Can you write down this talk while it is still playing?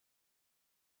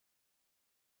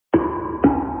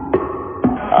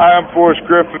Hi, I'm Forrest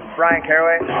Griffin. Brian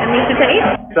Caraway. Anisha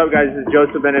Tate. What's up, guys? This is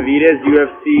Joseph Benavidez,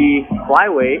 UFC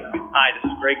flyweight. Hi, this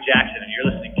is Greg Jackson, and you're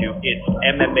listening to It's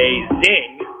MMA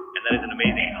Zing, and that is an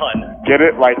amazing pun. Get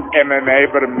it? Like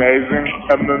MMA, but amazing?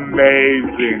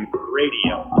 Amazing.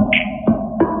 Radio.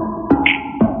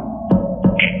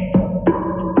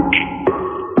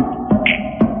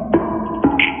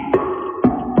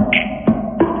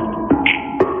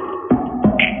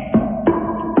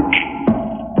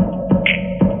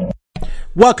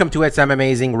 Welcome to It's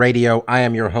Amazing Radio. I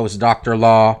am your host, Dr.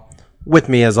 Law. With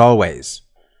me, as always,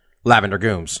 Lavender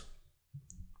Gooms.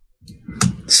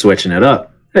 Switching it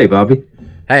up. Hey, Bobby.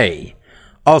 Hey.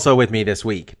 Also with me this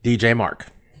week, DJ Mark.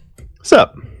 What's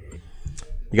up?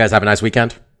 You guys have a nice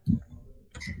weekend?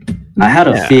 I had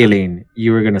a feeling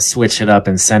you were going to switch it up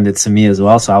and send it to me as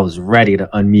well, so I was ready to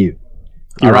unmute.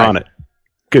 You're on it.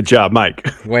 Good job, Mike.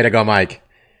 Way to go, Mike.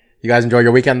 You guys enjoy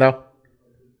your weekend, though?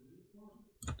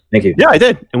 Thank you. Yeah, I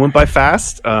did. It went by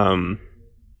fast. Probably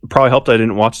helped I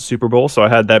didn't watch the Super Bowl, so I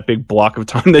had that big block of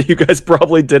time that you guys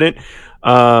probably didn't.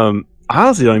 I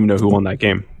honestly don't even know who won that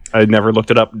game. I never looked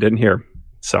it up, didn't hear.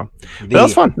 So that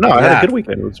was fun. No, I had a good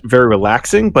weekend. It was very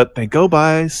relaxing, but they go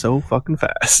by so fucking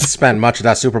fast. Spent much of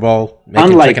that Super Bowl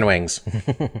making chicken wings.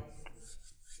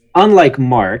 Unlike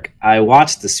Mark, I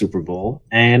watched the Super Bowl,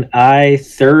 and I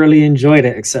thoroughly enjoyed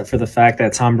it, except for the fact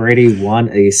that Tom Brady won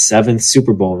a 7th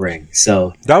Super Bowl ring.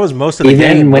 So that was most of the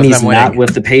game. Even when he's not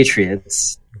with the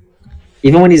Patriots,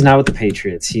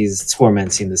 he's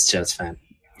tormenting this Jets fan.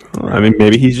 I mean,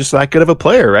 maybe he's just that good of a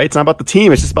player, right? It's not about the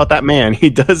team; it's just about that man. He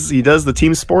does the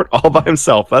team sport all by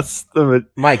himself. That's the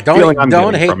Mike. Don't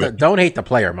hate the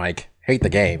player, Mike. Hate the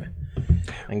game.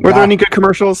 Were there any good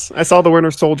commercials? I saw the Winter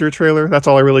Soldier trailer. That's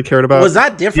all I really cared about. Was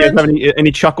that different? Do you have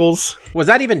any chuckles? Was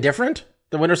that even different?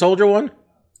 The Winter Soldier one?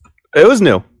 It was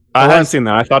new. I haven't seen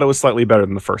that. I thought it was slightly better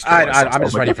than the first one. I'm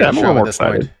just ready for the show at this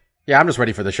point. Yeah, I'm just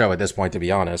ready for the show at this point, to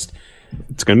be honest.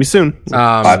 It's going to be soon.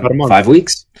 5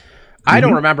 weeks. I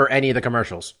don't remember any of the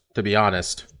commercials, to be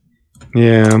honest.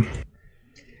 Yeah.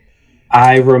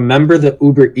 I remember the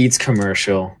Uber Eats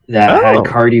commercial that had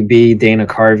Cardi B, Dana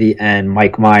Carvey, and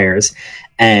Mike Myers.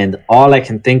 And all I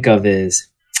can think of is,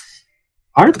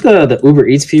 aren't the Uber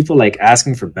Eats people like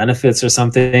asking for benefits or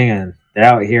something? And they're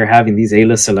out here having these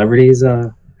A-list celebrities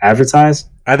advertise?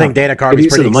 I think Dana Carvey's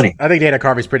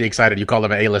pretty excited. You call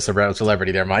him an A-list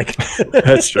celebrity there, Mike.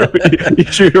 That's true. You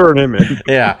should earn him in.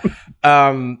 Yeah.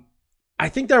 I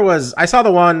think I saw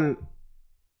the one.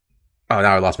 Oh,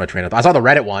 now I lost my train of thought. I saw the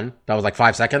Reddit one. That was like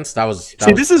 5 seconds.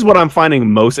 This is what I'm finding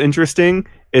most interesting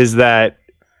is that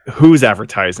who's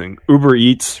advertising? Uber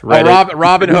Eats, Reddit,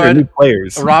 Robinhood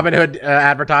players. Robinhood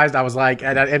advertised. I was like,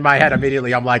 and in my head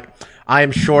immediately, I'm like, I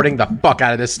am shorting the fuck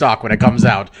out of this stock when it comes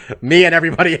out. Me and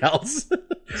everybody else.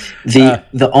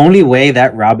 The only way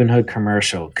that Robinhood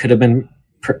commercial could have been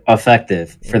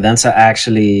effective for them to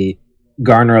actually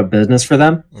garner a business for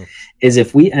them is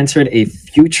if we entered a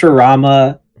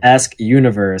Futurama-esque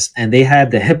universe and they had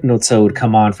the Hypnotoad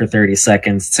come on for 30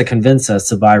 seconds to convince us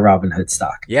to buy Robinhood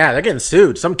stock. Yeah, they're getting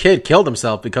sued. Some kid killed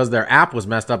himself because their app was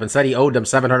messed up and said he owed them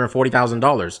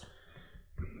 $740,000.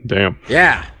 Damn.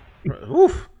 Yeah.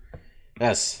 Oof.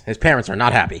 Yes, his parents are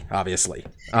not happy, obviously.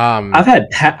 I've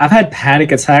had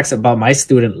panic attacks about my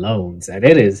student loans, and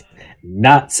it is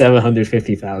not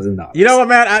 $750,000. You know what,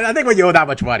 man? I think when you owe that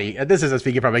much money, and this isn't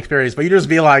speaking from experience, but you just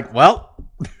be like, well,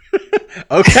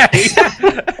 okay,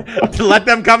 let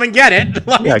them come and get it.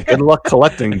 Like, yeah, good luck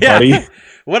collecting, buddy.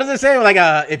 What does it say? Like,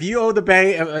 if you owe the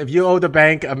bank,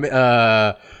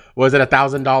 was it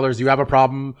 $1,000? You have a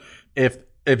problem.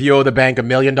 If you owe the bank $1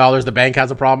 million, the bank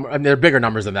has a problem. And there are bigger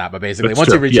numbers than that, but basically,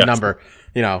 once you reach a number,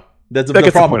 that's the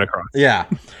problem. The point across. Yeah.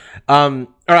 All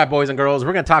right, boys and girls,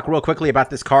 we're going to talk real quickly about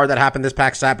this card that happened this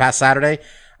past Saturday.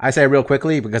 I say real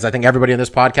quickly because I think everybody in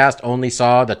this podcast only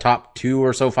saw the top 2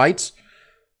 or so fights.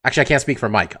 Actually, I can't speak for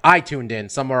Mike. I tuned in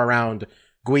somewhere around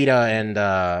Guida and in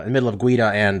the middle of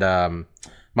Guida and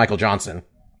Michael Johnson.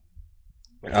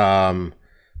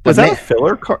 Was that a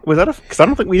filler card? Was that because I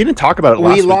don't think we didn't talk about it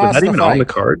last week. Was that even on the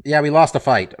card? Yeah, we lost a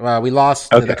fight. We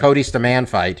lost the Cody Stamann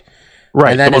fight.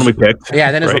 Right, and then the one we picked.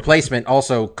 Yeah, then his replacement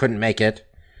also couldn't make it.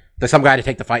 There's some guy to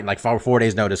take the fight in like 4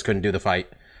 days' notice couldn't do the fight.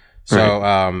 So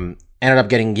ended up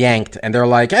getting yanked. And they're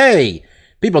like, hey,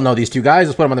 people know these two guys.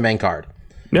 Let's put them on the main card.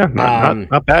 Yeah,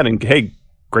 not bad. And hey,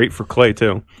 great for Clay,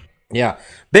 too. Yeah.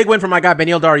 Big win for my guy,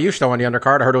 Beneil Dariush, though, on the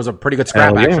undercard. I heard it was a pretty good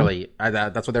scrap, actually.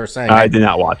 That's what they were saying. I did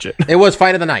not watch it. It was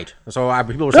fight of the night. So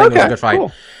people were saying it was a good fight.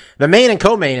 Cool. The main and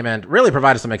co-main event really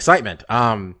provided some excitement.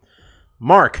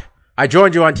 Mark, I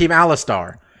joined you on Team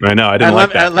Alistar. I know. I didn't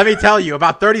like that. Let me tell you,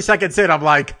 about 30 seconds in, I'm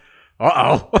like,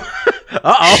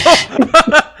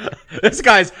 This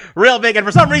guy's real big, and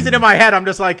for some reason in my head, I'm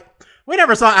just like, we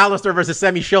never saw Alistair versus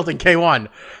Semi Schilt in K1,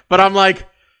 but I'm like,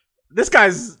 this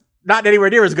guy's not anywhere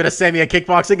near as good as Semi at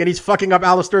kickboxing, and he's fucking up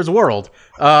Alistair's world.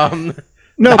 No,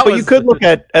 but you could look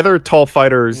at other tall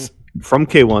fighters from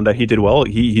K1 that he did well.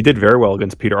 He did very well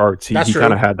against Peter Arts. He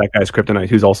kind of had that guy's kryptonite,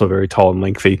 who's also very tall and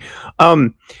lengthy.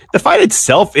 The fight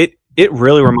itself, it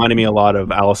really reminded me a lot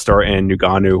of Alistair and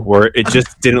Ngannou, where it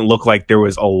just didn't look like there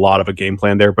was a lot of a game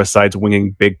plan there besides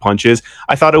winging big punches.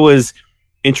 I thought it was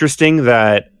interesting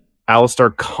that Alistair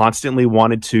constantly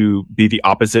wanted to be the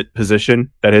opposite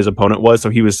position that his opponent was, so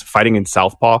he was fighting in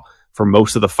southpaw for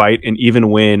most of the fight, and even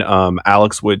when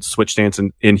Alex would switch stance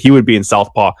and he would be in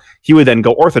southpaw, he would then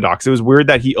go orthodox. It was weird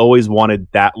that he always wanted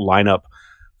that lineup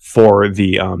for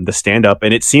the stand-up,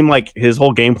 and it seemed like his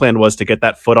whole game plan was to get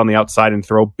that foot on the outside and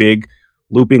throw big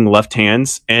looping left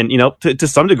hands, and to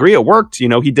some degree it worked.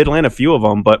 He did land a few of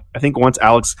them, but I think once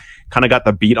Alex kind of got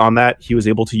the beat on that, he was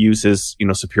able to use his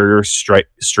superior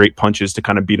straight punches to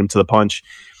kind of beat him to the punch.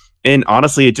 And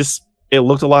honestly, it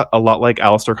looked a lot like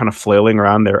Alistair kind of flailing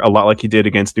around there, a lot like he did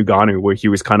against Ngannou, where he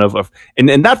was kind of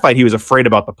in that fight he was afraid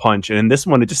about the punch, and in this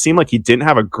one it just seemed like he didn't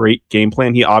have a great game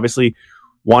plan. He obviously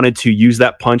wanted to use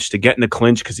that punch to get in the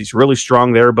clinch because he's really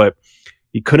strong there, but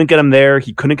he couldn't get him there.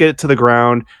 He couldn't get it to the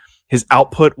ground. His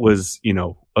output was,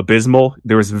 abysmal.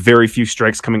 There was very few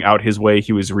strikes coming out his way.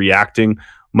 He was reacting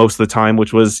most of the time,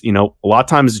 which was, a lot of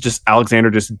times just Alexander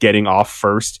just getting off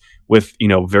first with,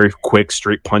 very quick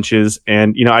straight punches.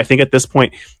 And, I think at this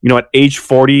point, at age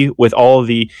 40 with all of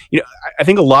the, I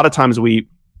think a lot of times we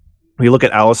look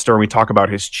at Alistair and we talk about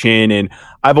his chin, and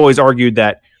I've always argued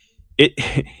that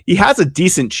he has a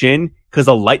decent chin because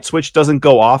the light switch doesn't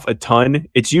go off a ton.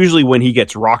 It's usually when he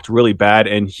gets rocked really bad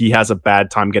and he has a bad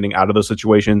time getting out of those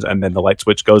situations, and then the light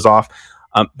switch goes off.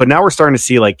 But now we're starting to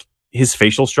see like his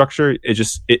facial structure.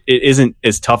 It isn't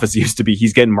as tough as it used to be.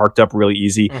 He's getting marked up really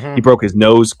easy. Mm-hmm. He broke his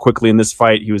nose quickly in this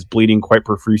fight. He was bleeding quite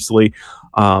profusely.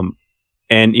 And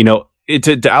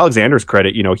to Alexander's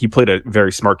credit, he played a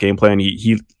very smart game plan.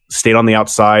 He stayed on the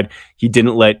outside. He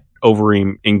didn't let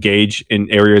Overeem engage in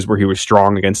areas where he was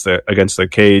strong against the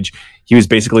cage. He was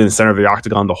basically in the center of the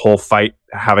octagon the whole fight,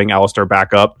 having Alistair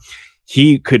back up.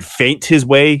 He could feint his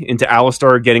way into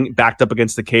Alistair getting backed up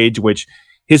against the cage, which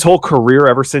his whole career,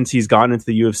 ever since he's gotten into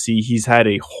the UFC, he's had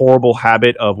a horrible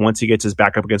habit of, once he gets his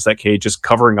back up against that cage, just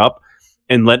covering up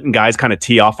and letting guys kind of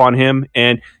tee off on him.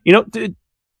 And,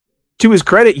 to his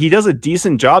credit, he does a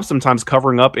decent job sometimes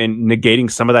covering up and negating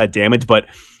some of that damage, but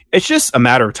it's just a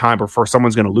matter of time before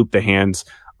someone's going to loop the hands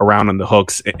around on the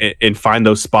hooks and find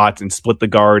those spots and split the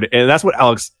guard. And that's what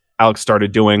Alex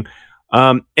started doing.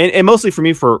 And mostly for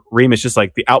me, for Reem, it's just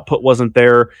like the output wasn't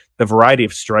there. The variety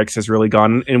of strikes has really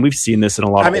gone, and we've seen this in a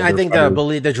lot of I think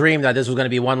the dream that this was going to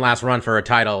be one last run for a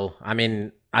title, I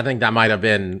think that might have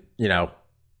been,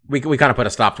 we kind of put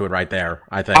a stop to it right there,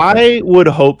 I think. I would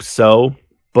hope so,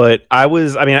 but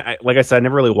like I said, I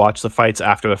never really watched the fights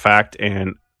after the fact,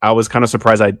 and I was kind of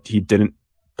surprised he didn't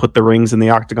put the rings in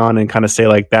the octagon and kind of say,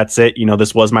 like, that's it.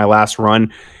 This was my last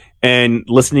run. And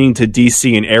listening to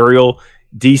DC and Ariel,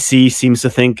 DC seems to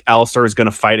think Alistair is going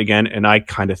to fight again, and I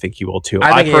kind of think he will too.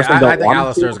 I think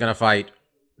Alistair is going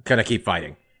to keep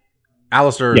fighting.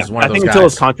 Alistair is one of those guys. I think until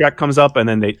his contract comes up, and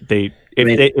then if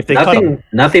they cut him.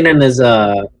 Nothing in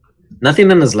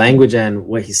his language and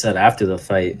what he said after the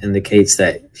fight indicates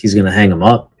that he's going to hang him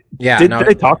up. Yeah, did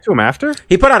they talk to him after?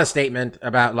 He put out a statement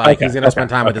about he's going to spend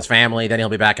time with his family, then he'll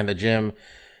be back in the gym.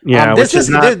 Yeah,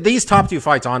 these top two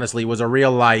fights, honestly, was a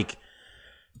real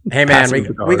hey man,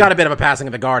 we got a bit of a passing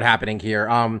of the guard happening here.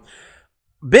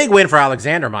 Big win for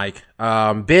Alexander, Mike.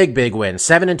 Big win.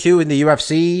 7-2 in the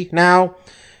UFC now.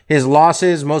 His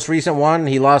losses, most recent one,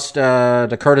 he lost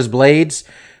to Curtis Blades,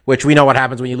 which we know what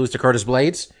happens when you lose to Curtis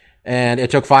Blades, and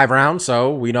it took 5 rounds,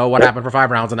 so we know what happened for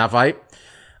 5 rounds in that fight.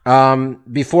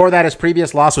 Before that, his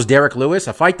previous loss was Derek Lewis,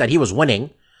 a fight that he was winning,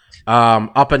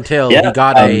 up until he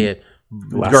got a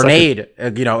grenade,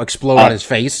 explode on his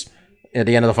face at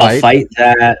the end of the fight.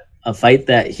 A fight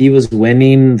that he was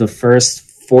winning the first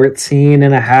 14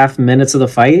 and a half minutes of the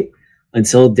fight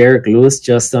until Derek Lewis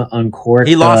just uncorked.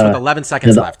 He lost with 11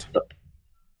 seconds left.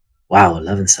 Wow,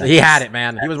 11 seconds. He had it,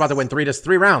 man. He was about to win 3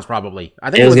 rounds, probably.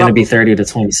 I think it was going to be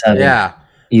 30-27. Yeah,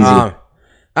 easy.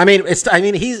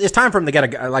 It's time for him to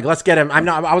get let's get him.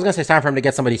 I was gonna say it's time for him to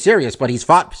get somebody serious, but he's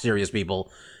fought serious people,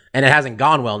 and it hasn't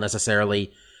gone well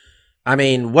necessarily.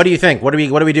 What do you think? What do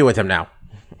we do with him now?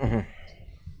 Mm-hmm.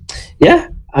 Yeah,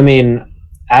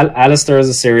 Alistair is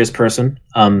a serious person.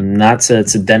 Not to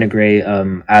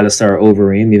denigrate Alistair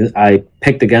Overeem. I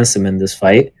picked against him in this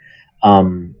fight.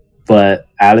 But but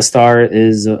Alistar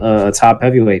is a top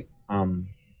heavyweight.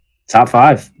 Top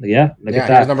 5. Yeah, look at he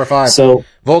that. was number 5. So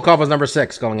Volkov was number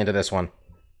 6 going into this one.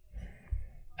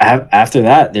 After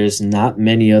that, there's not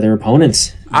many other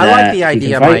opponents. I like the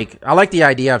idea, Mike. I like the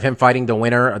idea of him fighting the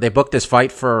winner. They booked this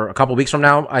fight for a couple weeks from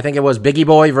now. I think it was Biggie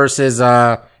Boy versus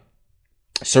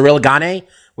Cyril Gane,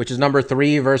 which is number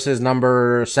 3 versus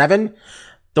number 7.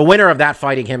 The winner of that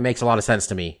fighting him makes a lot of sense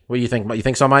to me. What do you think? You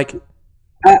think so, Mike?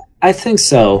 I think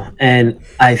so, and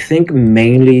I think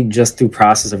mainly just through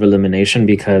process of elimination,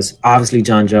 because obviously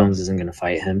John Jones isn't going to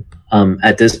fight him.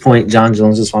 At this point, John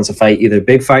Jones just wants to fight either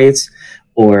big fights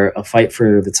or a fight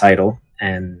for the title,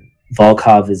 and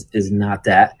Volkov is not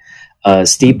that.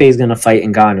 Stipe is going to fight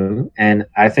Ngannou, and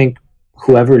I think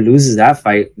whoever loses that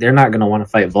fight, they're not going to want to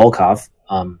fight Volkov.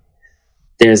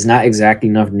 There's not exactly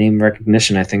enough name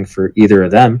recognition, I think, for either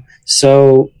of them.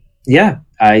 So, yeah,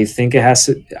 I think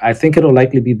it'll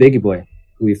likely be Biggie Boy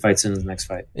who he fights in his next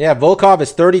fight. Yeah, Volkov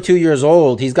is 32 years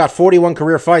old. He's got 41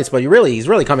 career fights, but he's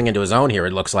really coming into his own here,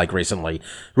 it looks like, recently.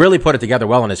 Really put it together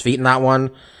well on his feet in that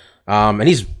one. And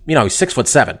he's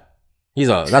 6'7".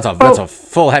 That's a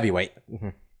full heavyweight.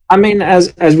 I mean,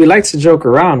 as we like to joke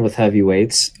around with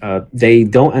heavyweights, they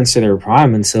don't enter their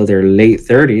prime until their late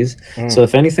 30s. So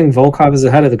if anything, Volkov is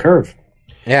ahead of the curve.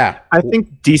 Yeah. I think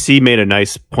DC made a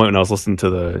nice point when I was listening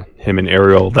to him and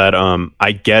Ariel that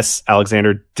I guess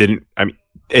Alexander didn't. I mean,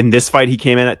 in this fight he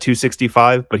came in at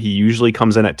 265, but he usually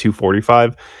comes in at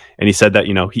 245. And he said that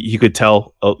he could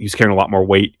tell he's carrying a lot more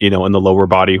weight in the lower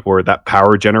body where that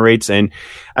power generates. And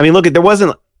I mean,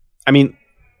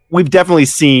 we've definitely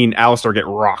seen Alistar get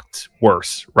rocked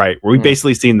worse, right? Where we've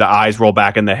basically seen the eyes roll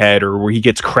back in the head, or where he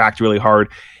gets cracked really hard.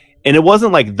 And it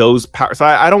wasn't like those power. So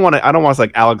I don't want to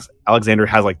like Alexander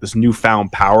has like this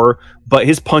newfound power, but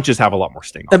his punches have a lot more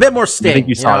sting. A bit more sting. I think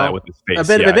you saw that with his face.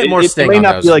 A bit more sting. It may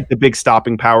not be like the big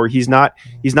stopping power. He's not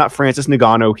Francis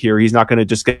Ngannou here. He's not going to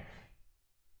just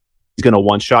he's going to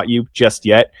one shot you just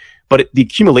yet. But the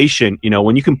accumulation,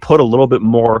 when you can put a little bit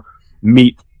more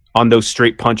meat on those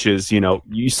straight punches,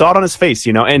 you saw it on his face,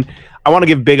 and I want to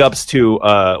give big ups to,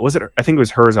 I think it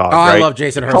was Herzog. Oh, right? I love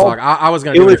Jason Herzog. I was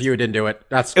going to do it if you didn't do it.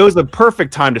 It was the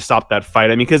perfect time to stop that fight.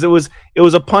 I mean, because it was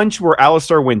a punch where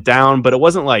Alistar went down, but it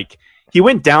wasn't like he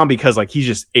went down because like he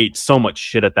just ate so much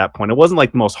shit at that point. It wasn't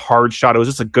like the most hard shot. It was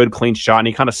just a good clean shot, and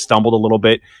he kind of stumbled a little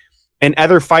bit. And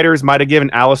other fighters might have given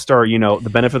Alistar, the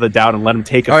benefit of the doubt and let him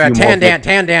take a few more.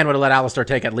 Tan would have let Alistar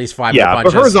take at least 5 more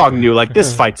punches. But Herzog knew, like,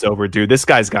 this fight's over, dude. This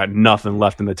guy's got nothing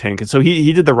left in the tank. And so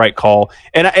he did the right call.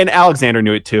 And Alexander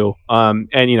knew it, too. And,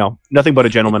 nothing but a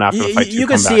gentleman after the fight. You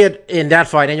can see it in that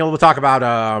fight. And we'll talk about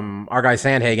our guy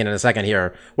Sandhagen in a second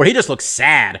here, where he just looked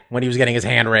sad when he was getting his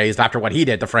hand raised after what he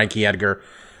did to Frankie Edgar.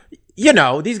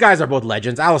 These guys are both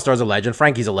legends. Alistar's a legend.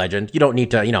 Frankie's a legend. You don't need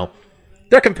to,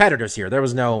 they're competitors here. There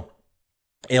was no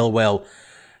ill will.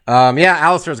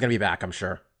 Alistar's gonna be back, I'm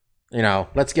sure.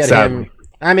 Let's get him.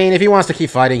 I mean, if he wants to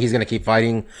keep fighting, he's gonna keep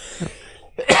fighting.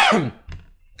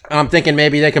 I'm thinking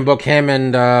maybe they can book him,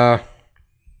 and I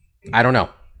don't know.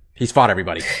 He's fought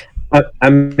everybody. I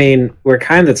mean, we're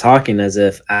kind of talking as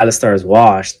if Alistar is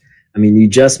washed. I mean, you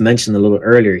just mentioned a little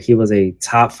earlier he was a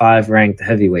top 5 ranked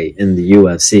heavyweight in the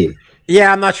UFC.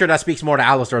 Yeah, I'm not sure that speaks more to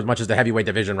Alistar as much as the heavyweight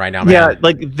division right now, man. Yeah,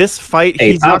 like this fight,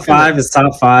 he's top 5 is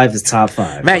top 5 is top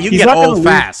 5. Man, you can get old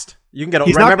fast. You can get old.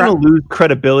 He's not going to lose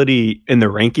credibility in the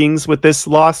rankings with this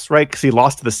loss, right? Because he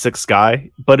lost to the 6th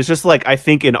guy. But it's just like, I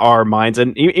think in our minds,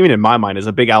 and even in my mind, as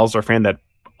a big Alistar fan that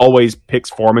always picks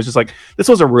form, it's just like, this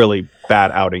was a really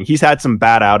bad outing. He's had some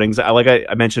bad outings. Like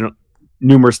I mentioned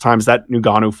numerous times, that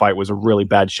Ngannou fight was a really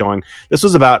bad showing. This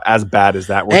was about as bad as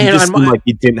that, where he just seemed like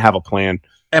he didn't have a plan.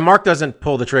 And Mark doesn't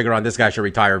pull the trigger on this guy should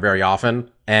retire very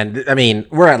often. And, I mean,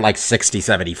 we're at like 60,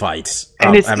 70 fights.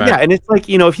 And it's like,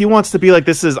 if he wants to be like,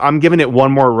 I'm giving it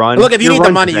one more run. Look, if you need the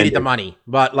money, you need the money.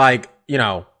 But, like,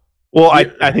 Well,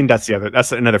 I think that's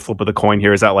another flip of the coin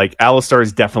here, is that, like, Alistar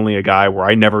is definitely a guy where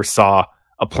I never saw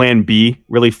a plan B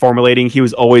really formulating. He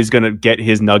was always going to get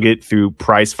his nugget through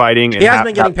prize fighting. And he has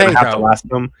been getting paid,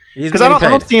 though. Because I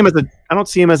don't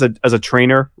see him as a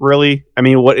trainer, really. I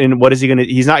mean, what is he going to?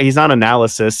 He's not an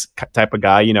analysis type of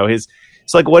guy. It's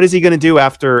like, what is he going to do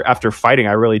after fighting?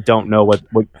 I really don't know what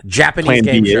Japanese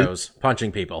game shows,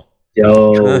 punching people.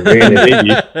 Yo, really?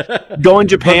 Maybe. Go in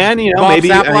Japan, maybe.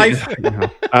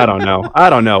 I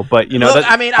don't know, but Look,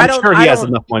 I'm sure he has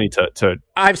enough money to.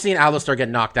 I've seen Alistar get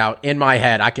knocked out in my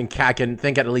head. I can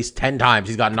think at least 10 times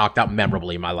he's gotten knocked out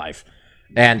memorably in my life,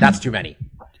 and that's too many.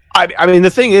 I mean, the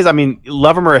thing is,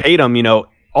 love him or hate him,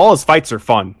 all his fights are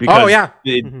fun because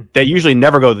they usually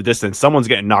never go the distance. Someone's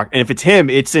getting knocked, and if it's him,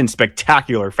 it's in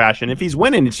spectacular fashion. If he's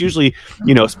winning, it's usually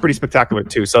it's pretty spectacular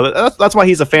too. So that's why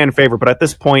he's a fan favorite. But at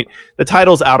this point, the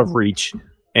title's out of reach,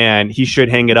 and he should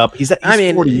hang it up. He's 40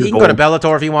 years he can go to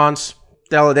Bellator if he wants.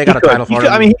 They got a title for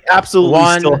him. He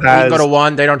absolutely still has. He can go to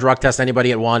one. They don't drug test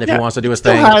anybody at one if he wants to do his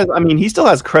thing. He still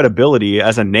has credibility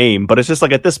as a name, but it's just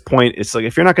like at this point, it's like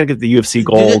if you're not going to get the UFC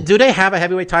gold. Do they have a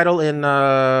heavyweight title in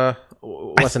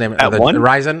what's the name? At one?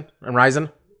 Ryzen?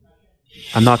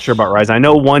 I'm not sure about Ryzen. I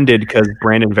know one did because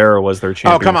Brandon Vera was their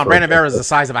champion. Oh, come on. Brandon Vera is the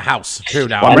size of a house, too,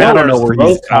 now. Well, I don't know where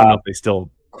he's they still.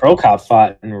 Crow Cop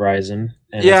fought in Ryzen.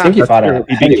 And I think he fought at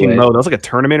he beat King Mo. That was like a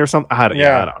tournament or something. I don't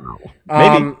know.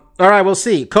 Maybe. All right, we'll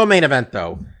see. Co-main event,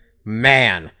 though.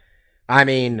 Man. I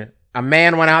mean, a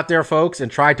man went out there, folks,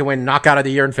 and tried to win Knockout of the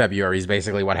Year in February is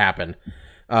basically what happened.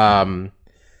 Corey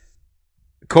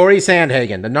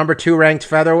Sandhagen, the number 2 ranked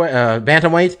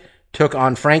bantamweight, took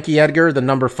on Frankie Edgar, the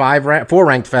number 4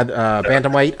 ranked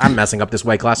bantamweight. I'm messing up this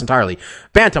weight class entirely.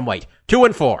 Bantamweight,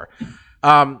 2-4.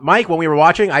 Mike, when we were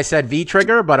watching, I said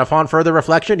V-trigger, but upon further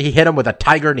reflection, he hit him with a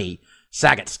tiger knee,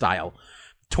 Saget style.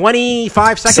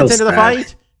 25 seconds into the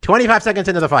fight. 25 seconds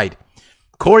into the fight.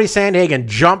 Corey Sandhagen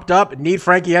jumped up, kneed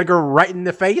Frankie Edgar right in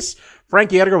the face.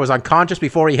 Frankie Edgar was unconscious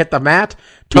before he hit the mat.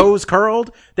 Toes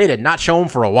curled. They did not show him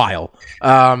for a while.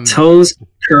 Toes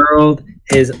curled.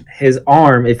 His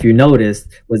arm, if you noticed,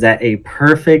 was at a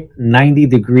perfect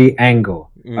 90-degree angle.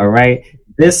 All right?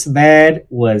 This man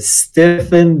was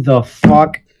stiffened the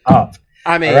fuck up.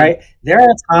 I mean, all right? There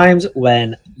are times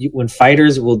when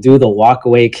fighters will do the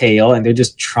walk-away KO and they're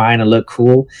just trying to look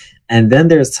cool. And then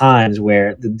there's times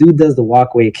where the dude does the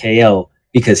walk-away KO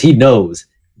because he knows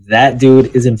that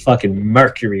dude is in fucking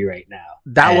Mercury right now.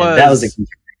 That was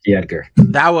a Edgar.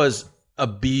 That was a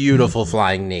beautiful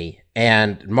flying knee.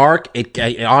 And Mark,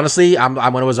 honestly,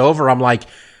 when it was over, I'm like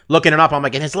looking it up. I'm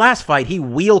like, in his last fight, he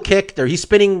he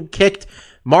spinning kicked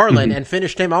Marlon and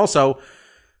finished him also.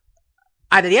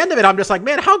 At the end of it, I'm just like,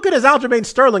 man, how good is Aljamain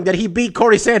Sterling that he beat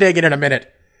Corey Sandhagen in a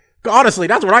minute? Honestly,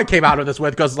 that's what I came out of this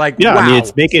with because, wow. I mean,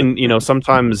 it's making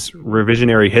sometimes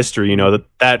revisionary history.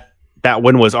 That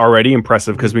win was already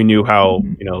impressive because we knew how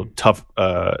tough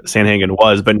Sandhagen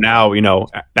was, but now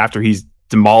after he's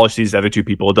demolished these other two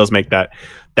people, it does make that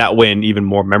win even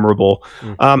more memorable.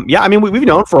 I mean, we've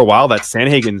known for a while that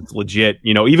Sandhagen's legit.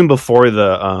 Even before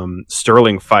the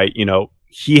Sterling fight,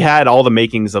 he had all the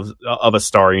makings of a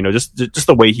star, just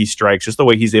the way he strikes, just the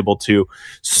way he's able to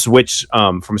switch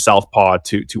from southpaw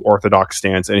to orthodox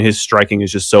stance, and his striking is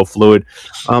just so fluid.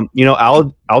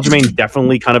 Aljamain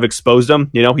definitely kind of exposed him.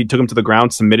 He took him to the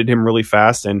ground, submitted him really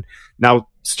fast, and now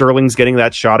Sterling's getting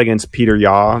that shot against Peter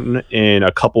Yan in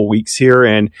a couple weeks here,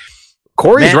 and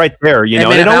Corey's right there.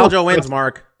 If Aljo wins,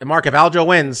 Mark, if Aljo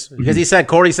wins, because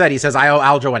Corey said, I owe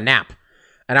Aljo a nap,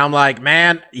 and I'm like,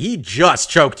 man, he just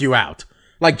choked you out.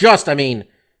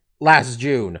 Last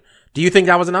June. Do you think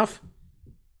that was enough?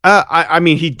 I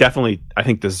mean, he definitely, I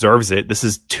think, deserves it. This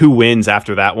is 2 wins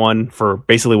after that one for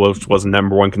basically what was a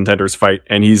number 1 contenders fight,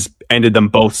 and he's ended them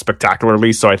both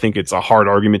spectacularly, so I think it's a hard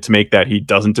argument to make that he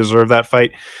doesn't deserve that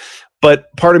fight.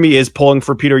 But part of me is pulling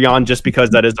for Peter Yan just because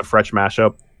that is a fresh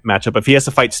matchup. If he has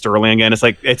to fight Sterling again,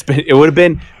 it would have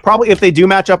been probably, if they do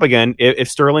match up again, if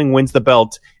Sterling wins the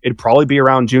belt, it'd probably be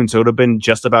around June, so it would have been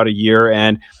just about a year.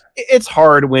 And it's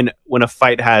hard when a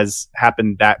fight has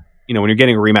happened that, when you're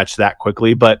getting a rematch that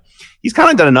quickly, but he's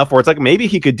kind of done enough where it's like maybe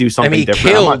he could do something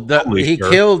different.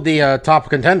 Killed the top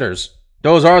contenders.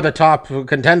 Those are the top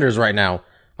contenders right now.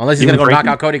 Unless he's going to go knock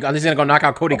out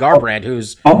Cody Garbrandt,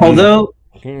 who's although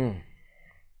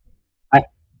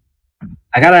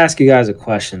I got to ask you guys a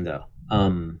question, though.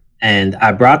 And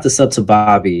I brought this up to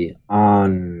Bobby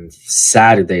on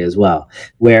Saturday as well,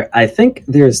 where I think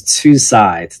there's 2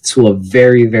 sides to a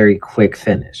very, very quick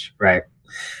finish, right?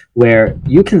 Where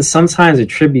you can sometimes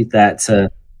attribute that to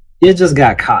you just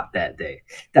got caught that day.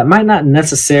 That might not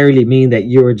necessarily mean that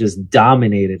you were just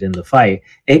dominated in the fight.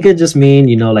 It could just mean,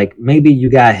 maybe you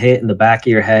got hit in the back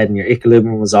of your head and your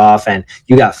equilibrium was off and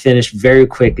you got finished very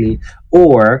quickly,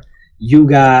 or you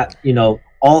got,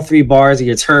 all 3 bars of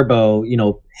your turbo,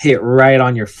 hit right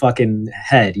on your fucking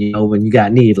head, when you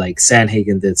got kneed like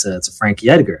Sandhagen did to Frankie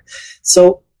Edgar.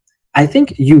 So I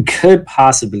think you could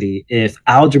possibly, if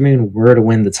Aljamain were to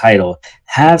win the title,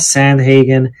 have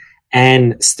Sandhagen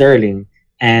and Sterling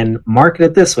and market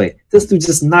it this way. This dude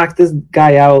just knocked this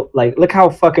guy out. Like, look how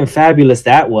fucking fabulous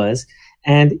that was.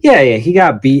 And yeah, he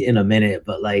got beat in a minute,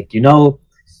 but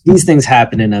these things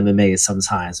happen in MMA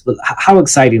sometimes. But how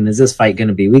exciting is this fight going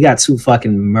to be? We got 2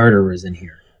 fucking murderers in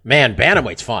here. Man,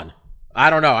 bantamweight's fun. I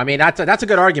don't know. I mean, that's a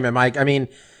good argument, Mike. I mean,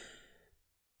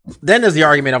 then there's the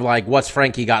argument of like, what's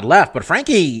Frankie got left? But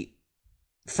Frankie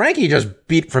just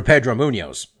beat for Pedro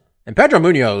Munoz. And Pedro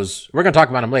Munoz, we're going to talk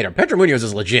about him later. Pedro Munoz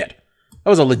is legit. That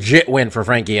was a legit win for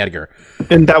Frankie Edgar.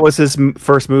 And that was his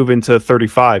first move into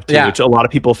 35, too, which a lot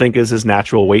of people think is his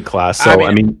natural weight class. So,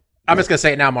 I mean I'm just going to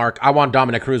say it now, Mark. I want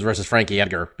Dominic Cruz versus Frankie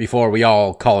Edgar before we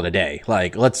all call it a day.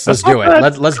 Like, let's do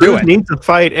it. Let's do it. Needs to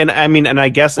fight. And I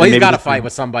guess. Well, he's got to fight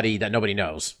with somebody that nobody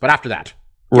knows. But after that.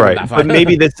 Right. But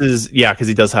maybe this is, because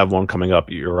he does have one coming up.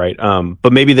 You're right.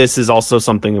 But maybe this is also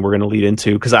something that we're going to lead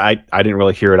into, because I didn't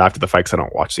really hear it after the fight because I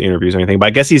don't watch the interviews or anything. But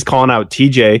I guess he's calling out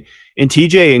TJ, and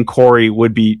TJ and Corey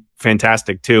would be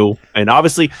fantastic too. And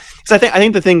obviously, because I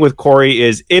think the thing with Corey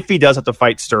is if he does have to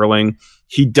fight Sterling,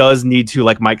 he does need to,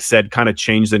 like Mike said, kind of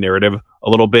change the narrative a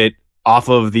little bit off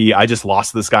of the I just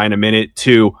lost to this guy in a minute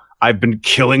to I've been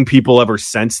killing people ever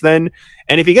since then.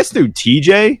 And if he gets through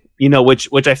TJ,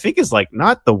 which I think is like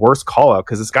not the worst call out,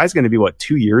 because this guy's going to be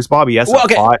 2 years, Bob? He has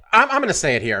fought. I'm going to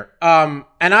say it here. And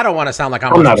I don't want to sound like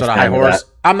I'm on some sort of high horse.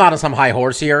 I'm not on some high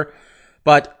horse here,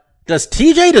 but does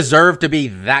TJ deserve to be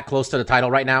that close to the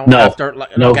title right now?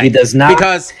 No, he does not.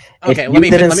 Because let me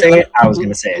say it. I was going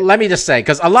to say it. Let me just say,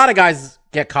 because a lot of guys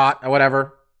get caught or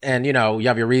whatever, and you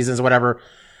have your reasons or whatever.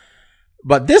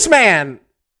 But this man,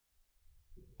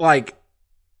 like,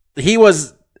 he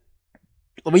was.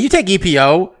 When you take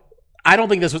EPO, I don't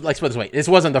think this was, let's put it this way, this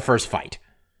wasn't the first fight.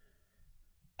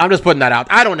 I'm just putting that out.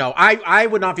 I don't know. I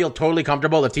would not feel totally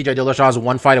comfortable if TJ Dillashaw is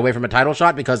one fight away from a title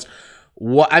shot, because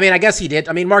I guess he did.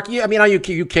 I mean, Mark,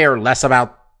 you care less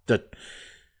about the.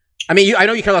 I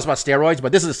know you care less about steroids,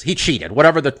 but he cheated.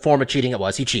 Whatever the form of cheating it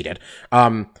was, he cheated.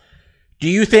 Do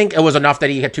you think it was enough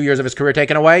that he had 2 years of his career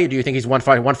taken away? Do you think he's one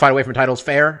fight away from titles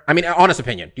fair? I mean, honest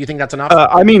opinion. Do you think that's enough?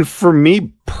 For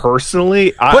me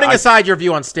personally, putting aside your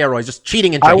view on steroids, just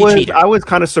cheating and cheating. I was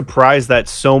kind of surprised that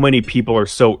so many people are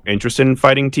so interested in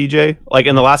fighting TJ. Like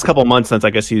in the last couple of months, since I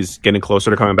guess he's getting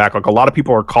closer to coming back, like a lot of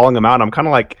people are calling him out. I'm kind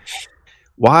of like,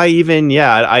 why even?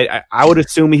 Yeah, I would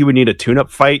assume he would need a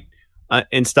tune-up fight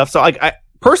and stuff. So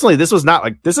personally, this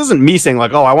isn't me saying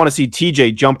like, oh, I want to see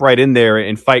TJ jump right in there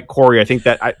and fight Corey. I think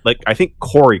I think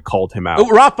Corey called him out. Oh,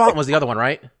 Rob Font was the other one,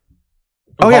 right?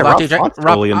 Rob Font's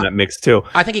totally in that mix too.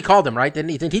 I think he called him, right? Didn't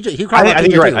he? TJ, he called I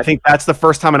think you're right. I think that's the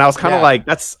first time, and I was kind of like,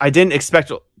 I didn't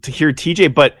expect to hear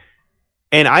TJ,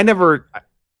 and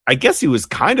I guess he was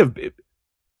kind of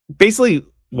basically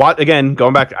again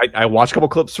going back. I watched a couple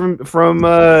clips from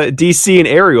DC and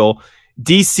Ariel.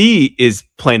 DC is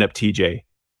playing up TJ.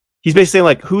 He's basically saying,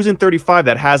 like, who's in 35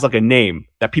 that has, like, a name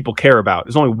that people care about?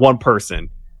 There's only one person.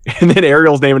 And then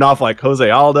Ariel's naming off, like, Jose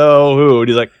Aldo, who? And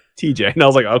he's like, TJ. And I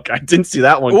was like, okay, I didn't see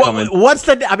that one coming.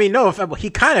 He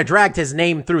kind of dragged his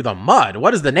name through the mud.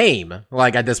 What is the name,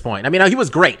 like, at this point? I mean, he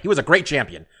was great. He was a great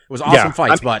champion. It was awesome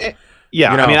fights, but...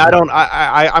 Yeah,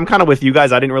 I'm kind of with you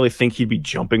guys. I didn't really think he'd be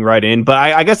jumping right in. But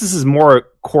I guess this is more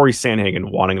Corey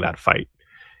Sandhagen wanting that fight.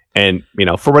 And,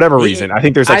 for whatever reason, I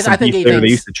think there's some beef there. They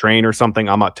used to train or something.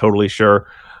 I'm not totally sure.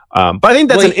 But I think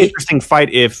that's an interesting fight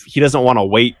if he doesn't want to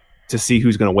wait to see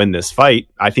who's going to win this fight.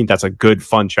 I think that's a good,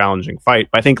 fun, challenging fight.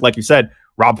 But I think, like you said,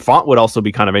 Rob Font would also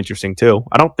be kind of interesting, too.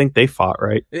 I don't think they fought,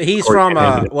 right? He's from,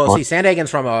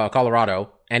 Sandhagen's from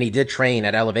Colorado, and he did train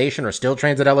at Elevation or still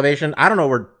trains at Elevation. I don't know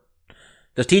where.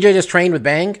 Does TJ just train with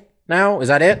Bang? Now, is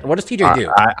that it? What does TJ do?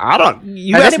 I don't.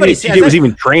 You asked me if TJ was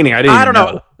even training. I don't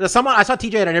know. I saw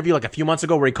TJ at an interview like a few months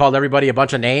ago where he called everybody a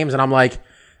bunch of names, and I'm like,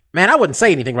 man, I wouldn't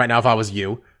say anything right now if I was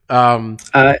you.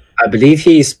 I believe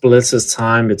he splits his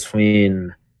time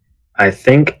between, I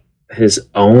think, his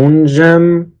own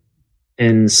gym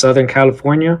in Southern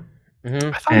California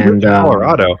and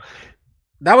Colorado.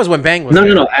 That was when Bang was and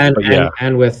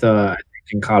with I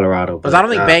think in Colorado. Because I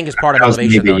don't think Bang is part of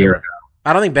Elevation. Maybe a year ago.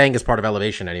 I don't think Bang is part of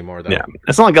Elevation anymore, though. Yeah,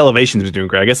 it's not like Elevation's doing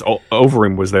great. I guess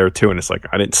Overeem was there too, and it's like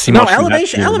I didn't see much. No,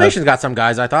 Elevation's got some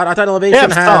guys. I thought Elevation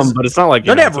has some, but it's not like.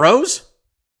 Don't they have Rose?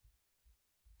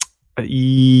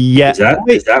 Yeah,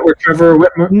 is that where Trevor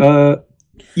Whitmer?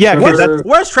 Yeah,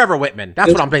 where's Trevor Whitman?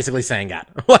 That's what I'm basically saying. At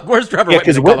like, where's Trevor? Yeah,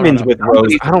 because Whitman's with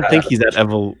Rose. I don't think he's at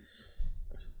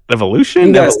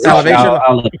Evolution.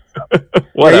 Elevation.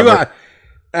 Whatever.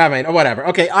 Whatever.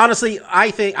 Okay, honestly, I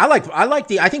think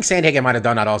Sandhagen might have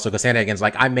done that also because Sandhagen's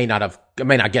like, I may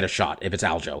not get a shot if it's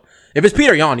Aljo. If it's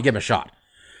Peter Yan, you give him a shot.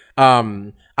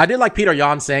 I did like Peter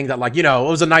Yan saying that, like, it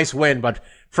was a nice win, but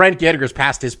Frank Edgar's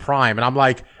past his prime, and I'm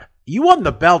like, you won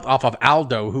the belt off of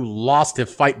Aldo, who lost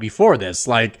his fight before this.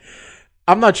 Like,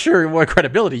 I'm not sure what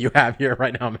credibility you have here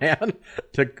right now, man,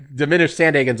 to diminish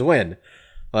Sandhagen's win.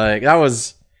 Like, that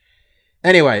was.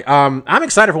 Anyway, I'm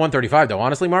excited for 135 though.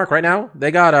 Honestly, Mark, right now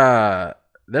they got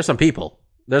there's some people.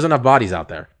 There's enough bodies out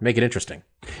there. Make it interesting.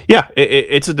 Yeah,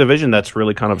 it's a division that's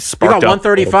really kind of You sparked got up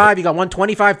 135, you got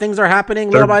 125. Things are happening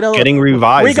They're little by little. getting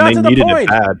revived. We got and to they the needed point. it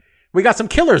bad. We got some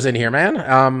killers in here,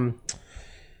 man.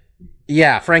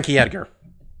 Yeah, Frankie Edgar.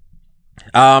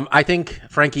 I think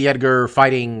Frankie Edgar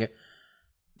fighting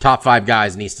top 5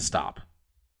 guys needs to stop.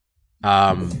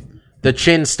 The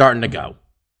chin's starting to go.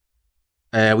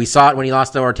 We saw it when he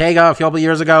lost to Ortega a couple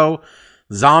years ago.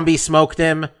 Zombie smoked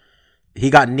him. He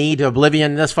got kneed to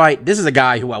oblivion in this fight. This is a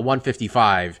guy who at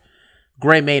 155,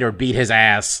 Gray Maynard beat his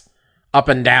ass up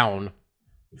and down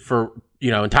for,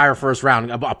 entire first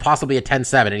round, possibly a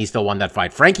 10-7, and he still won that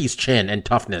fight. Frankie's chin and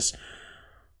toughness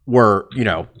were,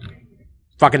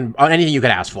 fucking anything you could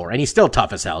ask for, and he's still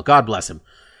tough as hell. God bless him.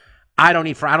 I don't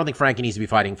think Frankie needs to be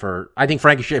fighting for. I think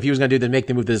Frankie should, if he was going to make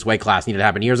the move to this weight class, needed to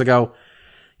happen years ago.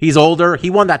 He's older. He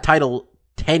won that title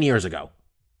 10 years ago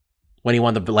when he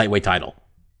won the lightweight title.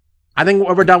 I think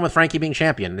we're done with Frankie being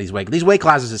champion. These weight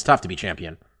classes is tough to be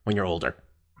champion when you're older.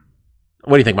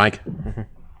 What do you think, Mike?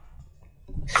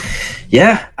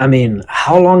 Yeah, I mean,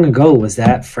 how long ago was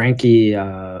that Frankie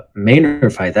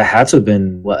Maynard fight? That had to have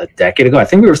been a decade ago. I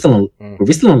think we were still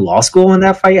in law school when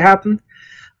that fight happened.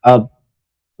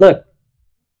 Look,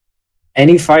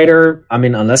 any fighter, I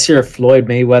mean, unless you're Floyd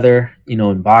Mayweather,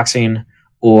 in boxing,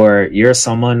 or you're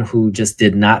someone who just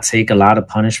did not take a lot of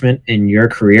punishment in your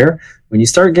career, when you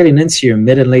start getting into your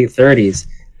mid and late 30s,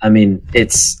 I mean,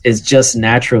 it's just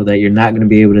natural that you're not going to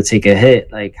be able to take a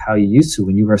hit like how you used to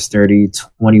when you were 30,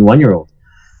 21-year-old.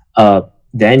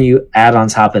 Then you add on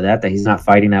top of that he's not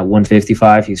fighting at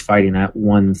 155, he's fighting at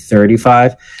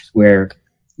 135, where,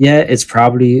 yeah, it's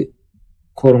probably,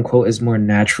 quote unquote, is more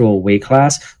natural weight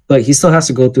class, but he still has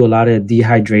to go through a lot of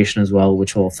dehydration as well,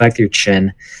 which will affect your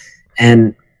chin.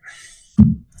 And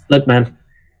look, man,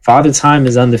 Father Time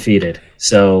is undefeated.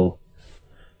 So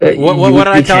what did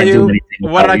I tell you?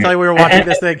 What did I tell you? We were watching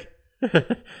this thing.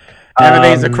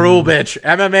 MMA is a cruel bitch.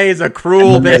 MMA is a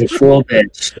cruel bitch. Is a cruel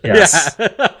bitch. Yes.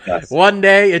 Yeah. Yes. One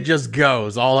day it just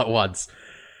goes all at once.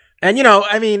 And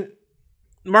I mean,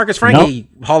 Marcus Frankie,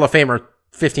 Hall of Famer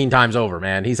 15 times over,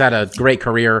 man. He's had a great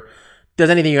career.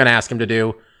 Does anything you're gonna ask him to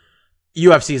do.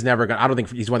 UFC's never gonna. I don't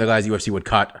think he's one of the guys UFC would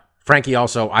cut. Frankie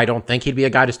also, I don't think he'd be a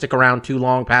guy to stick around too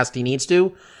long past he needs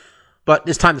to. But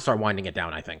it's time to start winding it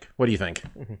down, I think. What do you think?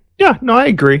 Yeah, no, I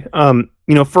agree.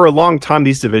 For a long time,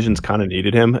 these divisions kind of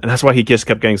needed him, and that's why he just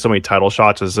kept getting so many title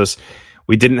shots. Is this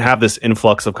we didn't have this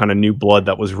influx of kind of new blood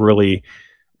that was really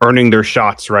earning their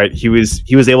shots, right? He was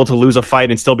able to lose a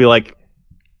fight and still be like,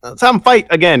 let's have him fight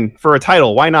again for a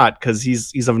title. Why not? Because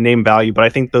he's of name value. But I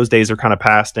think those days are kind of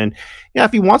past. And yeah,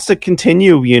 if he wants to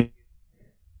continue,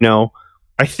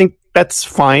 I think that's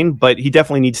fine. But he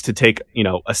definitely needs to take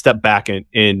a step back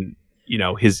in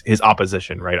his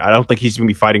opposition, right? I don't think he's going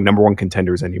to be fighting number one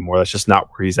contenders anymore. That's just not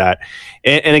where he's at.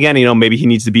 And again, maybe he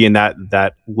needs to be in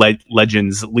that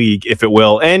Legends League, if it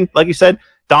will. And like you said,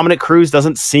 Dominic Cruz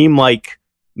doesn't seem like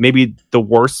maybe the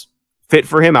worst fit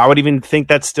for him. I would even think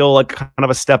that's still like kind of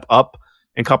a step up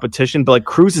in competition. But like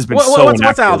Cruz has been what's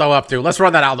Aldo up to? Let's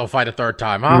run that Aldo fight a third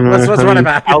time, huh? Let's run it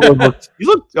back. He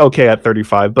looked okay at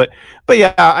 35, but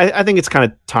yeah, I think it's kind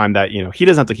of time that he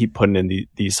doesn't have to keep putting in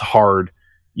these hard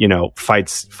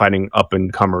fighting up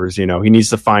and comers. He needs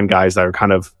to find guys that are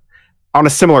kind of on a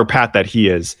similar path that he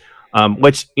is.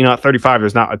 Which at 35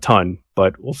 there's not a ton,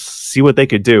 but we'll see what they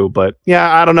could do. But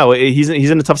yeah, I don't know. He's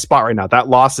in a tough spot right now. That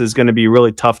loss is going to be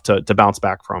really tough to bounce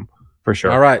back from, for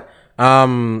sure. All right.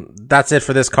 That's it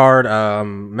for this card.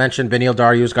 Mentioned Beneil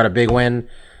Dariush got a big win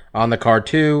on the card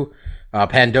too.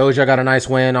 Pandoja got a nice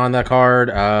win on the card.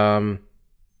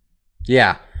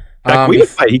 Yeah.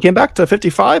 He came back to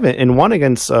 55 and won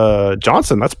against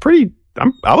Johnson. That's pretty.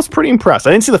 I was pretty impressed.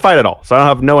 I didn't see the fight at all, so I don't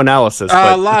have no analysis.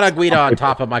 A lot of Guida on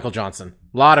top of Michael Johnson.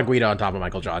 He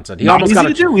almost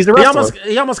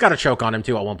got a choke on him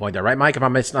too at one point there, right, Mike? If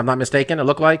I'm not mistaken, it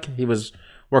looked like he was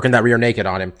working that rear naked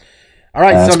on him. All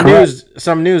right,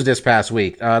 some news this past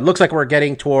week. Looks like we're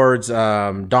getting towards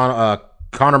Conor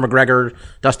McGregor,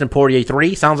 Dustin Poirier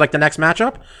 3. Sounds like the next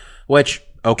matchup. Which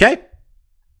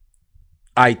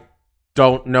I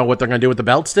don't know what they're going to do with the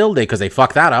belt still, because they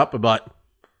fucked that up, but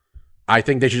I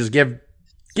think they should just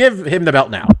give him the belt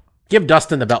now. Give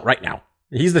Dustin the belt right now.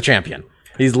 He's the champion.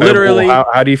 He's literally...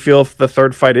 How do you feel if the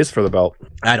third fight is for the belt?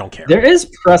 I don't care. There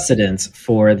is precedence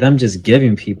for them just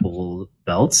giving people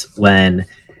belts. When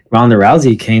Ronda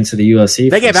Rousey came to the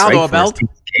UFC, they gave Aldo a belt.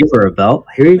 Gave her a belt.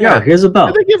 Here you go. Here's a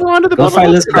belt. Did they give Ronda the belt?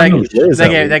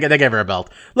 They gave her a belt.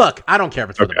 Look, I don't care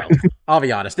if it's for the belt. I'll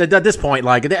be honest. At this point,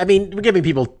 we're giving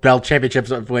people belt championships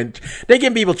when they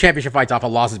give people championship fights off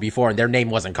of losses before, and their name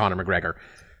wasn't Conor McGregor.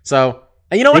 So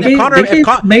And you know what? They If Conor,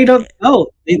 gave made up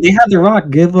belt. They had The Rock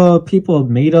give people a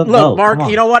made up belt. look, Mark,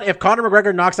 you know what? If Conor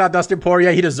McGregor knocks out Dustin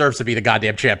Poirier, he deserves to be the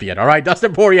goddamn champion. All right,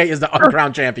 Dustin Poirier is the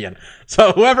uncrowned champion.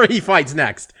 So whoever he fights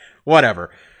next, whatever.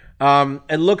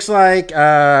 It looks like we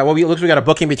got a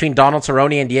booking between Donald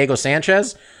Cerrone and Diego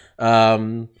Sanchez.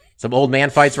 Some old man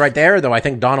fights right there, though I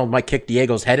think Donald might kick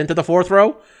Diego's head into the fourth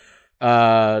row.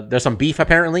 There's some beef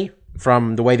apparently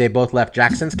from the way they both left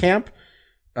Jackson's camp.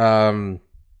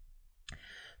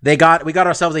 We got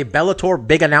ourselves a Bellator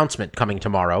big announcement coming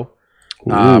tomorrow.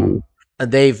 And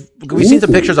we've seen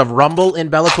some pictures of Rumble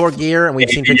in Bellator gear, and we've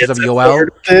seen pictures of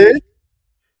Yoel.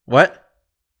 What?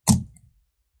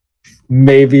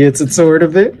 Maybe it's a sort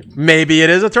of it. Maybe it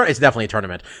is a tournament. It's definitely a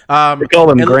tournament. We call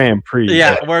them Grand Prix.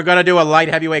 Yeah, we're gonna do a light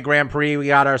heavyweight Grand Prix. We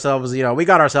got ourselves Yoel. We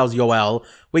got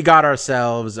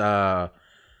ourselves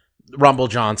Rumble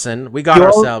Johnson. We got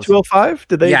ourselves 205.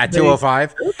 Did they? Yeah,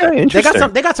 205. Okay,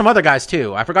 interesting. They got some other guys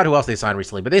too. I forgot who else they signed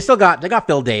recently, but they got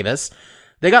Phil Davis.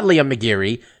 They got Liam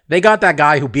McGeary. They got that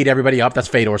guy who beat everybody up. That's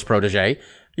Fedor's protege.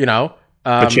 You know,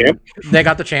 the champ. They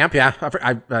got the champ. Yeah,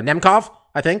 Nemkov,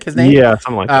 I think his name. Yeah,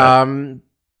 something like that.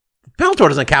 Bellator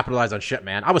doesn't capitalize on shit,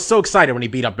 man. I was so excited when he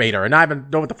beat up Bader, and I haven't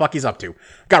know what the fuck he's up to.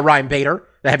 Got Ryan Bader,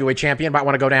 the heavyweight champion, might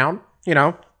want to go down. You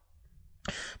know,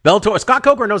 Bellator. Scott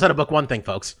Coker knows how to book one thing,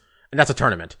 folks. And that's a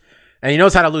tournament. And he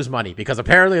knows how to lose money because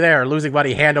apparently they are losing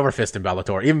money hand over fist in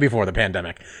Bellator, even before the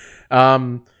pandemic.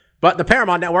 But the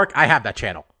Paramount Network, I have that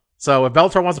channel. So if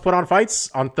Bellator wants to put on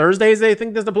fights on Thursdays, they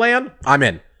think there's the plan, I'm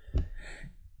in.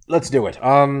 Let's do it.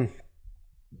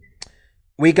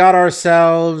 We got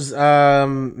ourselves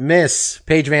Miss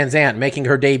Paige Van Zandt making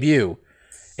her debut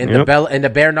in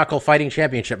the Bare Knuckle Fighting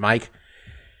Championship, Mike.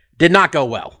 Did not go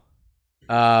well.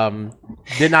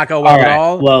 Did not go well at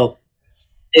all. Well,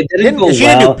 it didn't go well. She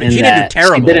didn't do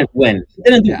terrible. She didn't win. She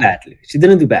didn't do badly. She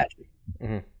didn't do badly.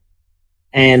 Mm-hmm.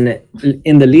 And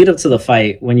in the lead up to the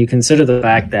fight, when you consider the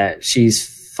fact that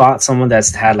she's fought someone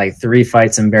that's had like 3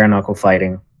 fights in bare knuckle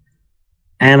fighting,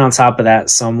 and on top of that,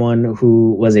 someone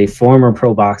who was a former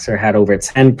pro boxer, had over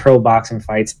 10 pro boxing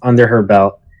fights under her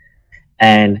belt,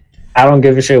 and I don't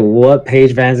give a shit what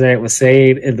Paige Van Zandt was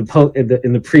saying in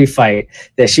the pre-fight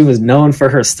that she was known for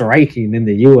her striking in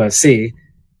the UFC.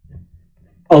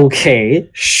 Okay,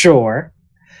 sure.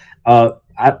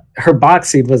 Her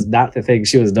boxing was not the thing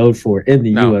she was known for in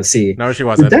the UFC. No, she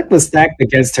wasn't. The deck was stacked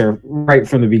against her right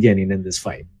from the beginning in this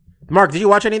fight. Mark, did you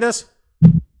watch any of this?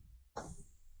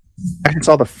 I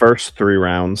saw the first 3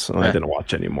 rounds, and I didn't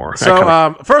watch anymore.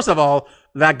 So, first of all,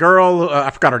 that girl, I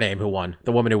forgot her name, who won.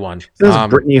 The woman who won. This is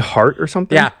Brittany Hart or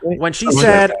something? Yeah. When she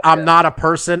said, I'm not a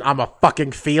person, I'm a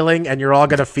fucking feeling, and you're all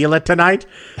going to feel it tonight.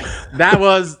 That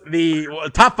was the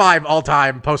top 5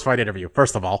 all-time post-fight interview,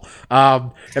 first of all.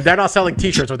 If they're not selling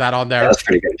t-shirts with that on there, that's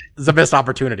pretty good. It's a missed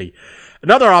opportunity.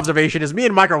 Another observation is me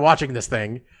and Mike are watching this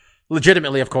thing,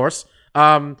 legitimately, of course,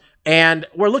 and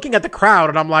we're looking at the crowd,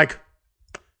 and I'm like,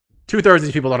 2/3 of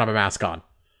these people don't have a mask on.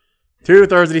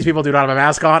 2/3 of these people do not have a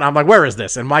mask on. I'm like, where is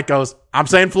this? And Mike goes, I'm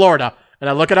saying Florida. And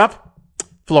I look it up.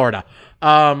 Florida.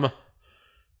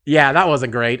 Yeah, that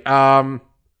wasn't great. Shaq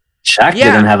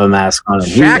didn't have a mask on.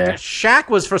 Shaq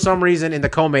was, for some reason, in the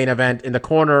co-main event in the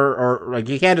corner, or like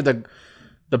he handed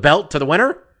the belt to the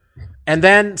winner. And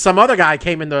then some other guy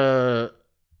came in the,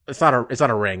 it's not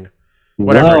a ring.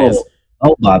 Whatever it is.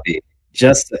 Oh, Bobby.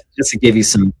 Just to give you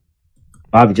some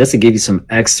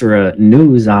extra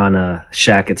news on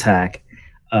Shaq Attack,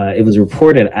 it was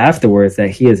reported afterwards that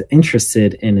he is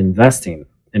interested in investing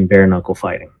in bare knuckle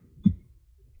fighting.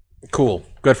 Cool.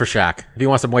 Good for Shaq. If he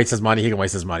wants to waste his money, he can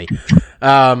waste his money.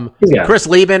 Chris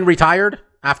Lieben retired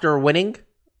after winning.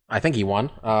 I think he won,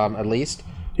 at least.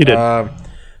 He did.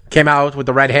 Came out with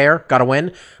the red hair, got a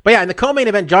win. But yeah, in the co-main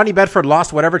event, Johnny Bedford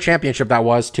lost whatever championship that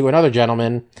was to another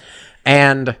gentleman.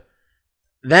 And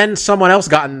then someone else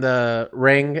got in the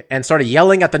ring and started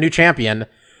yelling at the new champion.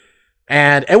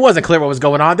 And it wasn't clear what was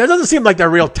going on. There doesn't seem like they're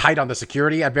real tight on the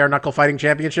security at Bare Knuckle Fighting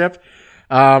Championship.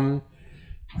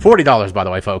 $40, by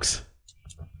the way, folks.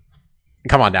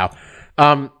 Come on now.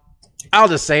 I'll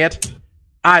just say it.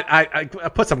 I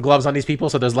put some gloves on these people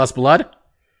so there's less blood.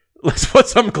 Let's put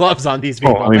some gloves on these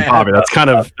people. Oh, I mean, man. Bobby, that's kind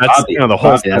of the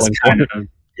whole. That's kind of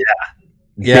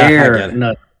bare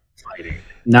knuckle fighting,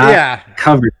 not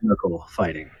covered knuckle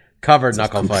fighting. Covered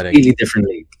knuckle fighting, completely different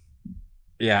league.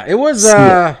 Yeah, it was.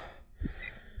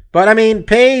 But I mean,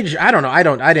 Paige, I don't know.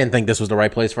 I didn't think this was the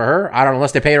right place for her. I don't know,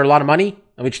 unless they paid her a lot of money,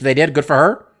 which they did. Good for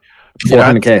her.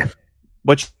 $400K.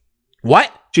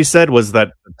 What she said was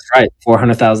that that's right,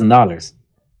 $400,000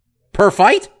 per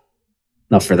fight.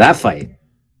 No, for that fight.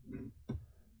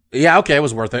 Yeah, okay, it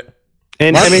was worth it.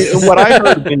 And I mean, what I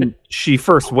heard when she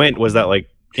first went was that, like,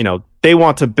 you know, they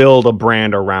want to build a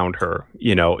brand around her.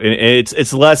 You know,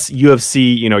 it's less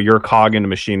UFC. You know, you're a cog in the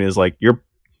machine. Is like you're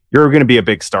going to be a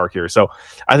big star here. So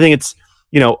I think it's,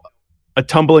 you know, a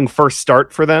tumbling first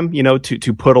start for them. You know,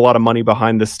 to put a lot of money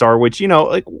behind the star, which, you know,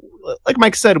 like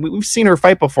Mike said, we've seen her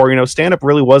fight before. You know, stand up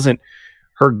really wasn't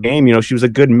her game. You know, she was a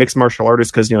good mixed martial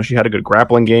artist because, you know, she had a good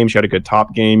grappling game, she had a good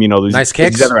top game. You know, there's nice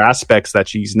kicks, these other aspects that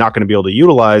she's not going to be able to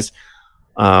utilize.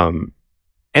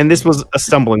 And this was a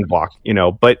stumbling block, you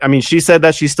know. But I mean, she said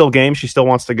that she's still game. She still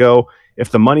wants to go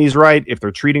if the money's right, if they're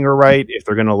treating her right, if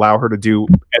they're going to allow her to do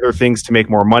other things to make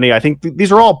more money. I think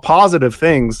these are all positive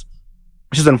things.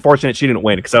 Which is unfortunate she didn't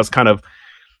win because that was kind of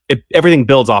everything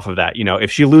builds off of that. You know,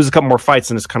 if she loses a couple more fights,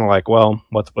 then it's kind of like, well,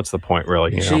 what's the point,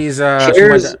 really? You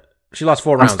know? She lost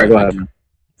 4 rounds.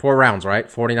 4 rounds, right?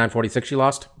 49-46 she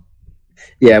lost.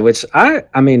 Yeah, which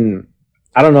I mean,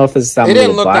 I don't know if it's that. It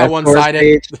didn't look that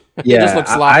one-sided. Yeah, it just looked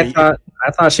sloppy.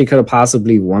 I thought she could have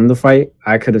possibly won the fight.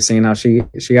 I could have seen how she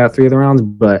got 3 of the rounds,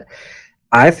 but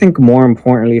I think more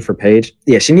importantly for Paige,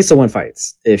 yeah, she needs to win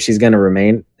fights if she's going to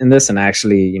remain in this and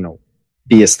actually, you know,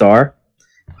 be a star.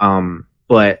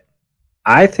 But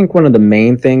I think one of the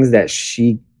main things that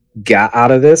she got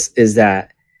out of this is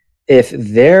that if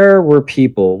there were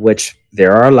people, which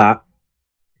there are a lot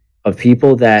of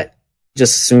people that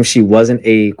just assume she wasn't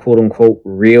a quote unquote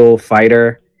real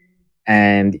fighter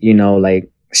and, you know,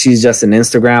 like she's just an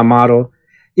Instagram model.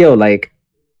 Yo, like,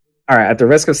 all right, at the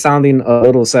risk of sounding a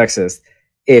little sexist,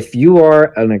 if you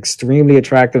are an extremely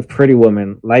attractive, pretty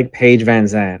woman like Paige Van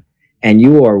Zandt and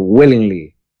you are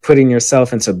willingly putting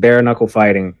yourself into bare knuckle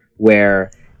fighting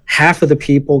where half of the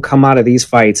people come out of these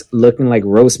fights looking like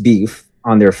roast beef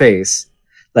on their face,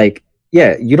 like,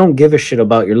 yeah, you don't give a shit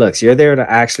about your looks. You're there to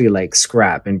actually like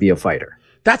scrap and be a fighter.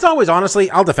 That's always, honestly,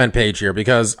 I'll defend Paige here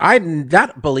because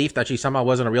that belief that she somehow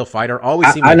wasn't a real fighter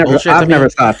always seemed like bullshit to me. I've never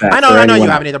thought that. I know you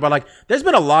haven't either, but like, there's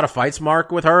been a lot of fights,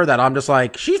 Mark, with her that I'm just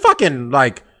like, she fucking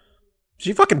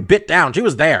bit down. She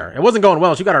was there. It wasn't going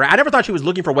well. She got her. I never thought she was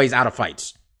looking for ways out of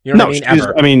fights. You know what I mean?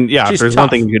 Ever. I mean, yeah, she's there's tough. one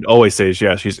thing you could always say is,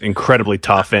 yeah, she's incredibly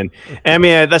tough. And I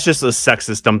mean, that's just a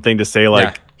sexist, dumb thing to say.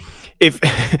 Like, if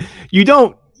you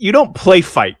don't play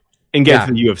fight and get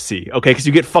into the UFC, okay? Because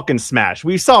you get fucking smashed.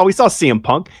 We saw CM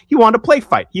Punk. He wanted to play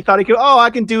fight. He thought he could, I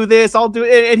can do this. I'll do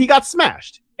it. And he got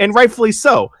smashed. And rightfully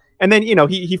so. And then, you know,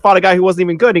 he fought a guy who wasn't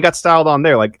even good and he got styled on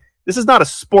there. Like, this is not a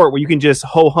sport where you can just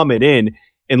ho-hum it in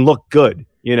and look good.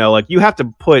 You know, like, you have to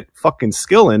put fucking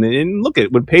skill in. And look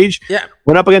at when Paige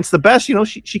went up against the best, you know,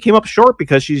 she came up short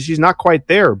because she's not quite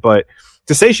there. But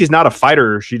to say she's not a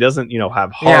fighter, she doesn't, you know,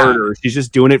 have heart, or she's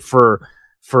just doing it for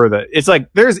the. It's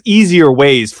like there's easier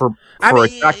ways for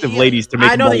attractive ladies to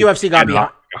make. I know the UFC got behind.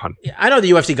 I know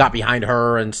the UFC got behind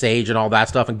her and Sage and all that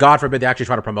stuff, and God forbid they actually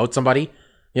try to promote somebody.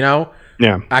 You know,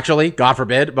 actually, God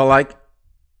forbid. But like,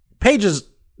 Paige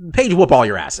whoop all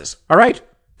your asses. All right.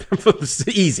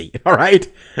 Easy. All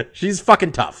right. She's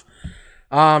fucking tough.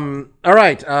 All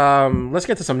right. Let's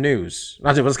get to some news.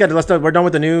 We're done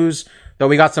with the news. Though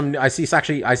we got some. I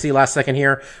see last second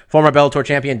here. Former Bellator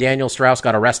champion Daniel Strauss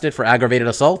got arrested for aggravated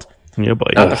assault. Yeah,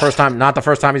 boy. Not the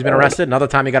first time he's been arrested. Another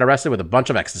time he got arrested with a bunch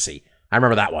of ecstasy. I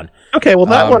remember that one. Okay, well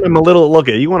that one I'm a little look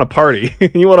at. You want to party?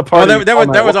 You want to party? Well,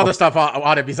 there was other stuff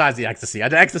on it besides the ecstasy.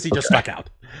 The ecstasy just stuck out.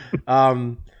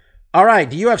 All right.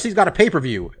 The UFC's got a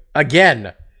pay-per-view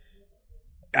again.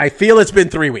 I feel it's been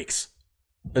 3 weeks.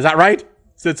 Is that right?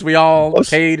 Since we all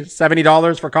paid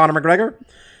 $70 for Conor McGregor.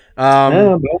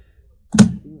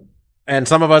 And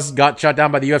some of us got shut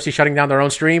down by the UFC shutting down their own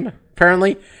stream,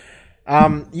 apparently.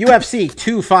 UFC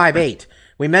 258.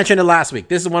 We mentioned it last week.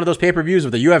 This is one of those pay-per-views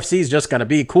where the UFC is just going to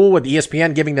be cool with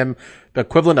ESPN giving them the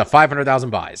equivalent of 500,000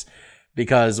 buys.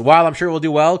 Because while I'm sure we'll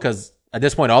do well, because at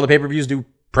this point all the pay-per-views do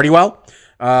pretty well,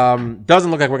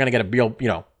 doesn't look like we're going to get a real, you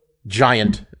know,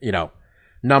 giant, you know,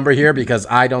 number here because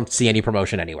I don't see any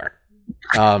promotion anywhere.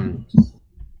 Main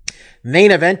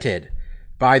evented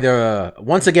by the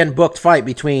once again booked fight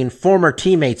between former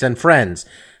teammates and friends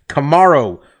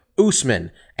Kamaru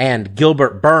Usman and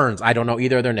Gilbert Burns. I don't know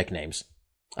either of their nicknames.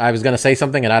 I was going to say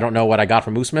something and I don't know what I got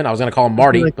from Usman. I was going to call him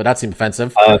Marty, but that seemed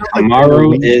offensive.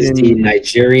 Kamaru is the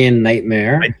Nigerian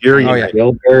Nightmare.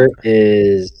 Gilbert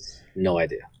is no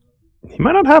idea. He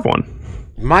might not have one.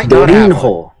 Might not have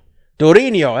one.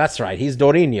 Dorino, that's right. He's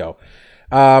Dorino.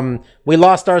 We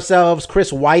lost ourselves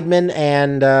Chris Weidman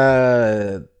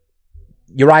and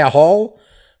Uriah Hall,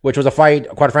 which was a fight,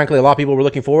 quite frankly, a lot of people were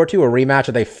looking forward to, a rematch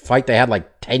of a fight they had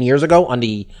like 10 years ago on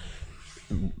the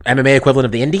MMA equivalent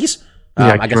of the Indies.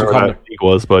 I guess what it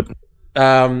was, but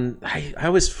I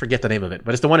always forget the name of it,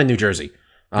 but it's the one in New Jersey.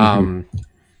 So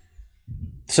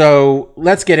So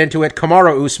let's get into it.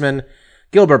 Kamaru Usman,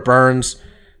 Gilbert Burns.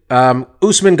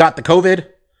 Usman got the COVID.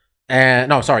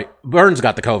 Burns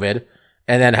got the COVID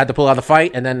and then had to pull out of the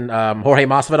fight. And then Jorge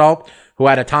Masvidal, who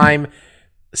at a time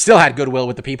still had goodwill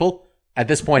with the people, at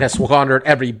this point has squandered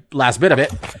every last bit of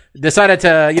it, decided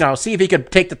to, see if he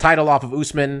could take the title off of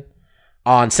Usman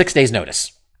on 6 days'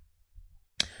 notice.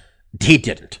 He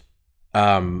didn't.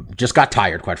 Just got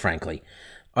tired, quite frankly.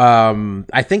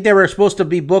 I think they were supposed to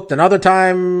be booked another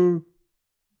time.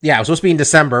 Yeah, it was supposed to be in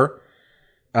December.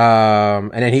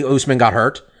 And then Usman got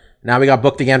hurt. Now we got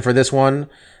booked again for this one.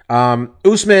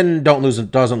 Usman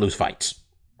doesn't lose fights.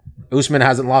 Usman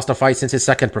hasn't lost a fight since his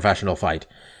second professional fight.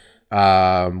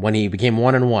 When he became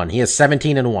 1-1. He is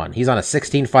 17-1. He's on a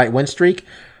 16-fight win streak.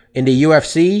 In the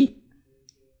UFC,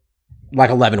 like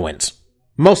 11 wins.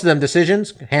 Most of them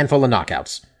decisions, handful of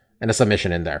knockouts, and a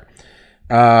submission in there.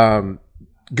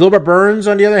 Gilbert Burns,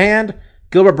 on the other hand,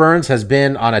 Gilbert Burns has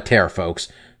been on a tear, folks.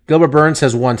 Gilbert Burns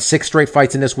has won 6 straight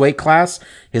fights in this weight class,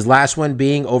 his last one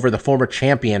being over the former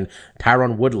champion,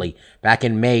 Tyron Woodley, back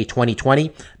in May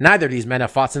 2020. Neither of these men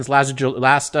have fought since last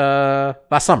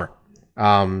summer.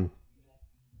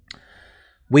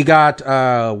 We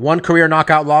got 1 career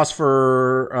knockout loss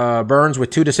for Burns with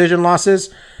 2 decision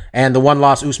losses, and the one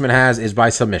loss Usman has is by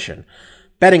submission.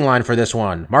 Betting line for this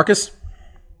one, Marcus?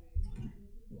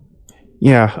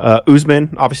 Yeah,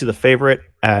 Usman, obviously the favorite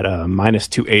at minus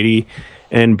 280,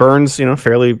 and Burns,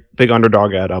 fairly big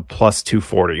underdog at plus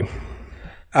 240.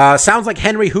 Sounds like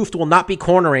Henry Hooft will not be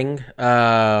cornering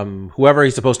whoever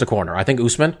he's supposed to corner. I think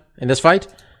Usman in this fight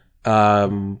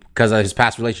because of his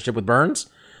past relationship with Burns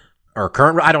or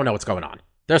current. I don't know what's going on.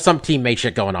 There's some teammate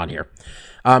shit going on here.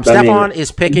 Stefan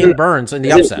is picking Burns in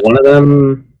the upset.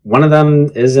 One of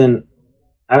them isn't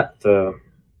at the.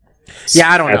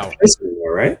 Yeah, I don't know.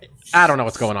 Anymore, right? I don't know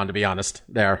what's going on, to be honest.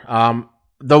 There.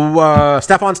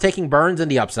 Stefan's taking Burns in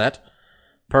the upset,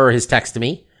 per his text to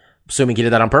me, assuming he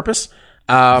did that on purpose.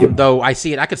 Though I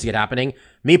could see it happening.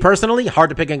 Me personally, hard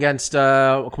to pick against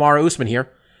Kamaru Usman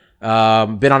here.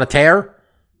 Been on a tear,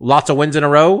 lots of wins in a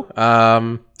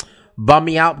row. Bummed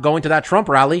me out going to that Trump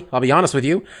rally, I'll be honest with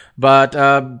you. But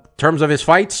in terms of his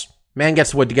fights, man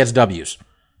gets W's.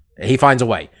 He finds a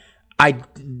way.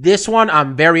 This one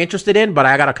I'm very interested in, but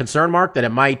I got a concern mark that it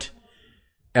might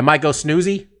go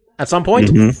snoozy at some point.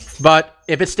 Mm-hmm. But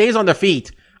if it stays on their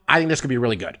feet, I think this could be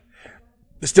really good.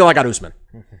 Still, I got Usman.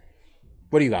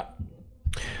 What do you got?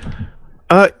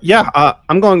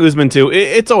 I'm going Usman too.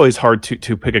 It's always hard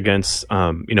to pick against,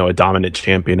 a dominant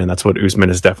champion, and that's what Usman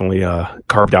has definitely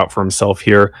carved out for himself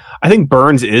here. I think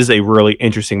Burns is a really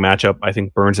interesting matchup. I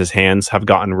think Burns' hands have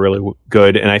gotten really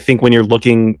good, and I think when you're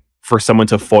looking for someone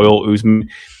to foil Usman,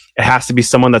 it has to be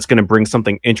someone that's going to bring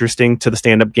something interesting to the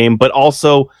stand-up game, but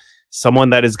also someone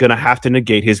that is going to have to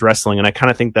negate his wrestling. And I kind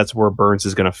of think that's where Burns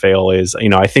is going to fail is,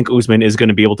 I think Usman is going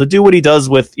to be able to do what he does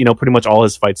with, pretty much all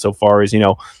his fights so far is,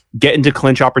 get into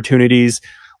clinch opportunities,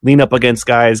 lean up against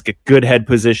guys, get good head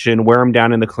position, wear him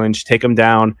down in the clinch, take him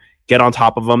down, get on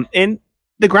top of him. And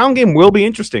the ground game will be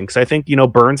interesting because I think,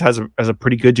 Burns has a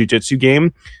pretty good jiu-jitsu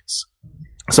game.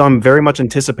 So I'm very much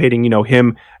anticipating,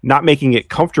 him not making it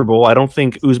comfortable. I don't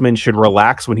think Usman should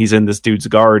relax when he's in this dude's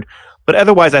guard. But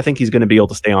otherwise, I think he's going to be able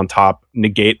to stay on top,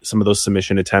 negate some of those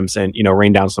submission attempts, and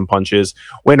rain down some punches,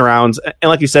 win rounds. And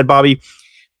like you said, Bobby,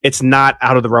 it's not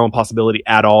out of the realm of possibility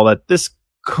at all that this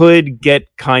could get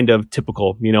kind of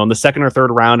typical. In the second or third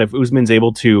round, if Usman's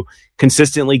able to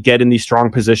consistently get in these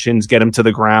strong positions, get him to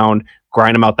the ground,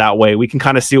 grind him out that way, we can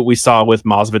kind of see what we saw with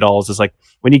Masvidal. Is like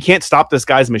when you can't stop this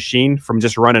guy's machine from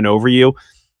just running over you,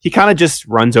 he kind of just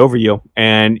runs over you,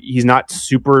 and he's not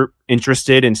super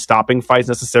interested in stopping fights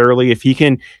necessarily. If he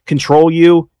can control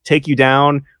you, take you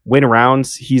down, win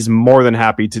rounds, he's more than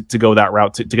happy to go that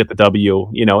route to get the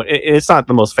W. It's not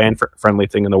the most fan-friendly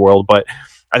thing in the world, but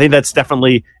I think that's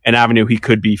definitely an avenue he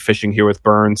could be fishing here with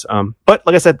Burns. But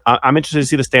like I said, I'm interested to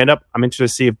see the stand-up. I'm interested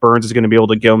to see if Burns is going to be able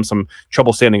to give him some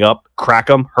trouble standing up, crack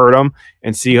him, hurt him,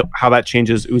 and see how that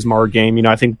changes Usman's game.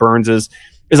 I think Burns is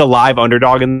a live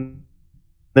underdog in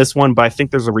this one, but I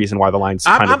think there's a reason why the line's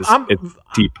it's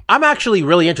deep. I'm actually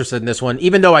really interested in this one,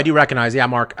 even though I do recognize,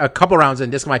 Mark, a couple rounds in,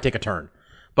 this might take a turn.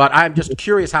 But I'm just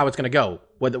curious how it's going to go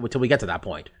until we get to that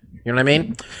point. You know what I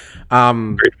mean?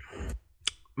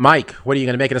 Mike, what are you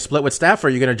going to make it a split with Steph, or are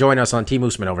you going to join us on Team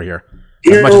Usman over here?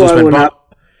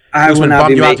 I will not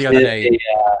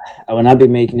be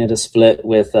making it a split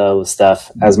with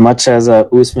Steph. As much as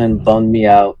Usman bummed me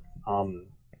out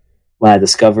when I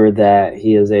discovered that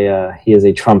he is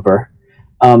a Trumper,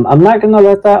 I'm not going to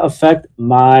let that affect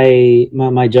my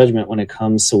judgment when it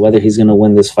comes to whether he's going to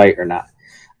win this fight or not.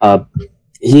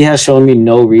 he has shown me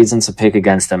no reason to pick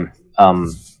against him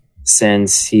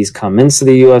since he's come into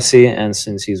the UFC and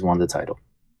since he's won the title.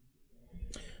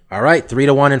 All right,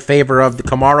 3-1 in favor of the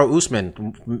Kamaru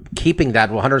Usman, keeping that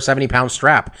 170-pound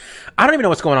strap. I don't even know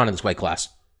what's going on in this weight class.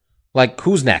 Like,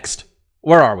 who's next?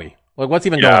 Where are we? Like, what's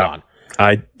even going on?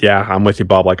 I'm with you,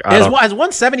 Bob. Like, has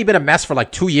 170 been a mess for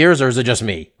like 2 years, or is it just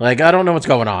me? Like, I don't know what's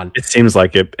going on. It seems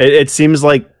like it. It seems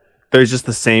like there's just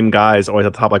the same guys always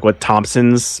at the top. Like, what,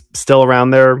 Thompson's still around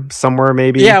there somewhere,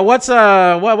 maybe? Yeah. What's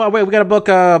wait, we got to book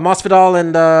Masvidal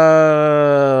and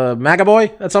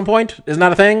Magaboy at some point. Isn't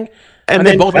that a thing? And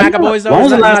then both Magaboys. When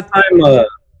was the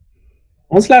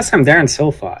last time Darren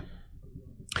Till fought?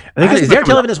 I think is Darren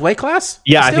Till in his weight class?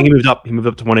 Yeah, I think he moved up. He moved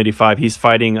up to 185. He's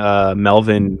fighting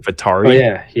Melvin Vittori. Oh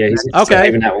yeah. He's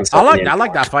okay. I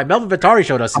like that fight. Melvin Vittori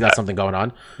showed us he got something going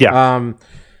on. Yeah.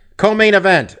 Co-main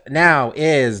event now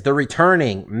is the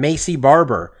returning Macy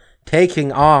Barber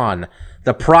taking on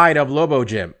the pride of Lobo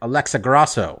Gym, Alexa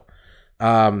Grasso.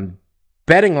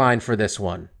 Betting line for this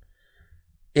one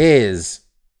is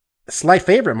slight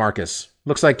favorite, Marcus.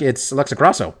 Looks like it's Alexa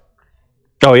Grasso.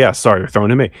 Oh, yeah. Sorry, you're throwing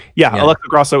to me. Yeah, Alexa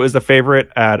Grasso is the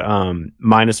favorite at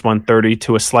minus 130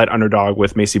 to a slight underdog,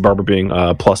 with Macy Barber being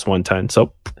plus 110.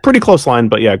 So pretty close line,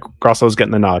 but yeah, Grasso's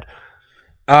getting the nod.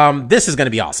 This is going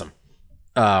to be awesome.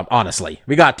 Honestly,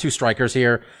 we got two strikers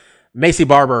here. Macy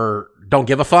Barber don't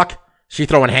give a fuck. She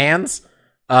throwing hands.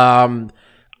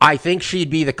 I think she'd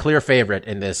be the clear favorite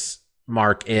in this,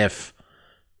 Mark, if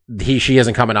she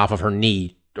isn't coming off of her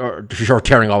knee or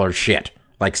tearing all her shit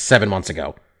like 7 months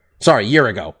ago. Sorry, a year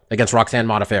ago against Roxanne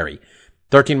Modafferi.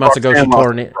 13 months ago, she tore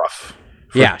her knee.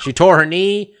 Yeah, she tore her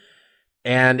knee,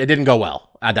 and it didn't go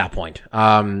well at that point.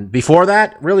 Before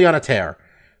that, really on a tear.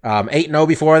 8-0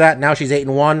 before that. Now she's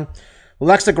 8-1.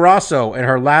 Alexa Grasso, in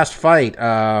her last fight,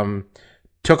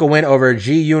 took a win over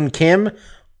Ji Yoon Kim.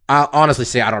 I'll honestly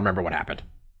say I don't remember what happened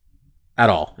at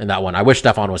all in that one. I wish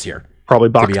Stefan was here. Probably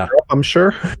boxed her up, I'm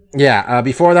sure. Yeah.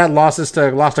 Before that, lost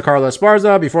to Carla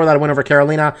Esparza. Before that, a win over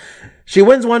Carolina. She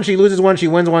wins one, she loses one. She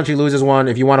wins one, she loses one.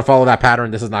 If you want to follow that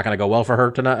pattern, this is not going to go well for her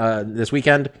tonight, this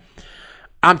weekend.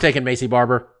 I'm taking Macy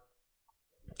Barber.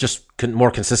 Just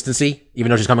more consistency, even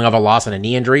though she's coming off a loss and a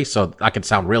knee injury, so that could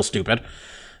sound real stupid.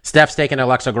 Steph's taking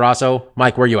Alexa Grasso.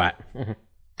 Mike, where you at?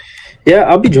 Yeah,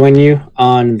 I'll be joining you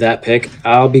on that pick.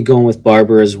 I'll be going with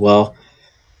Barber as well.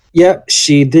 Yeah,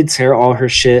 she did tear all her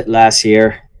shit last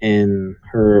year in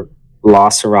her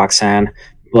loss to Roxanne,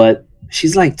 but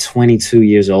she's like 22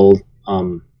 years old.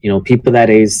 People that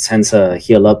age tend to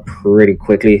heal up pretty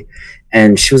quickly,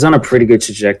 and she was on a pretty good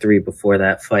trajectory before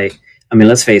that fight. I mean,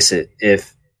 let's face it,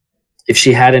 if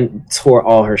she hadn't tore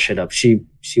all her shit up, she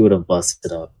would have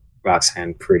busted up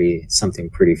Roxanne something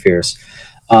pretty fierce.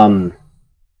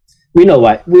 We know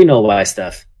why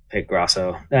Steph picked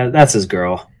Grasso. That's his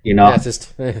girl, That's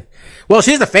just well,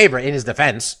 she's the favorite in his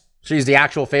defense. She's the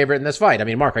actual favorite in this fight. I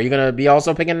mean, Mark, are you going to be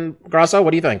also picking Grasso?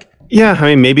 What do you think? Yeah, I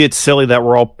mean, maybe it's silly that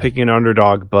we're all picking an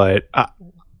underdog, but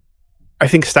I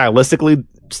think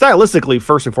stylistically,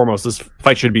 first and foremost, this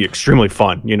fight should be extremely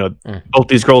fun. Both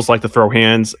these girls like to throw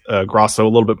hands. Grasso a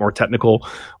little bit more technical.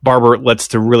 Barber lets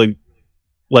to really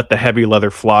let the heavy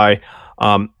leather fly.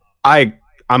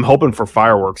 I'm hoping for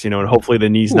fireworks, and hopefully the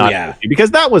knee's not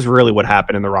because that was really what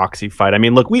happened in the Roxy fight. I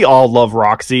mean, look, we all love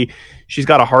Roxy. She's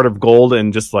got a heart of gold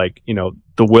and just like,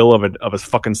 the will of a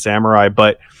fucking samurai,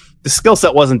 but the skill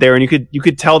set wasn't there, and you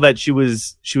could tell that she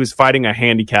was fighting a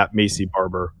handicapped Macy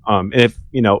Barber. And if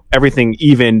everything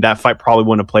even, that fight probably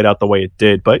wouldn't have played out the way it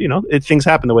did. But things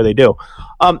happen the way they do.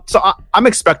 So I'm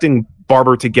expecting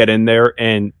Barber to get in there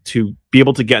and to be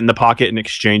able to get in the pocket and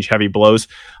exchange heavy blows.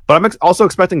 But I'm also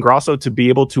expecting Grasso to be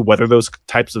able to weather those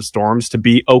types of storms, to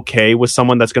be okay with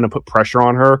someone that's going to put pressure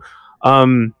on her.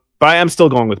 But I am still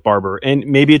going with Barber, and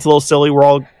maybe it's a little silly. We're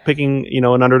all picking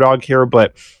an underdog here,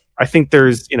 but I think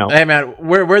there's, Hey man,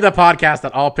 we're the podcast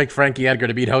that all picked Frankie Edgar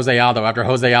to beat Jose Aldo after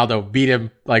Jose Aldo beat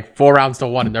him like 4 rounds to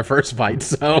 1 in their first fight.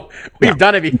 So we've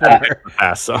done it before.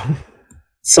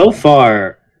 So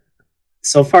far,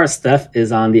 Steph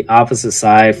is on the opposite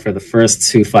side for the first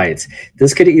 2 fights.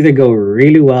 This could either go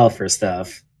really well for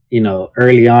Steph,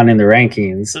 early on in the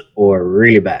rankings, or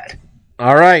really bad.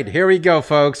 All right, here we go,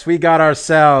 folks. We got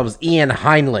ourselves Ian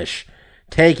Heinrich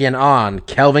taking on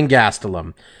Kelvin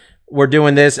Gastelum. We're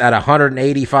doing this at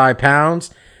 185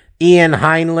 pounds. Ian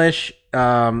Heinrich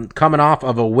coming off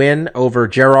of a win over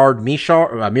Gerard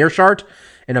Meerschaert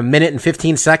in 1 minute and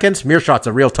 15 seconds. Meerschaert's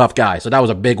a real tough guy, so that was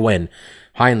a big win.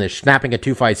 Heinrich snapping a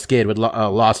 2-fight skid with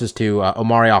losses to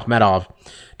Omari Akhmedov.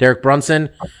 Derek Brunson,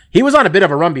 he was on a bit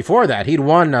of a run before that. He'd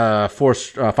won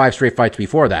 5 straight fights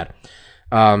before that.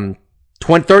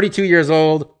 32 years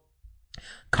old.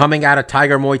 coming out of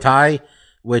Tiger Muay Thai,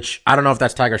 which I don't know if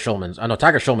that's Tiger Schulman's. I know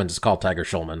Tiger Schulman's is called Tiger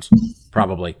Schulman's,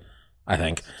 probably, I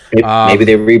think. Maybe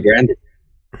they rebranded.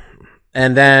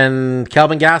 And then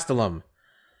Kelvin Gastelum.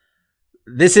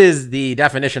 This is the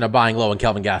definition of buying low in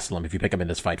Kelvin Gastelum if you pick him in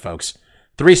this fight, folks.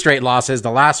 3 straight losses.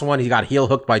 The last one, he got heel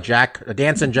hooked by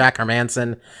dancing Jack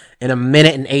Hermanson in 1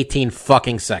 minute and 18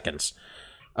 fucking seconds.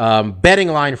 Betting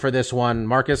line for this one,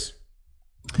 Marcus?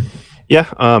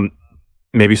 Yeah,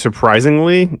 maybe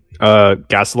surprisingly,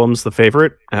 Gastelum's the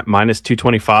favorite at minus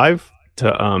 225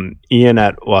 to Ian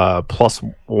at plus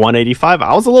 185.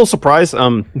 I was a little surprised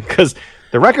because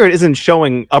the record isn't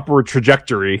showing upward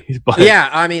trajectory. But yeah,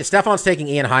 I mean, Stefan's taking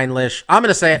Ian Heinrich. I'm going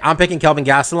to say it. I'm picking Kelvin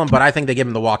Gastelum, but I think they give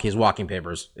him his walking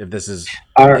papers. If this is,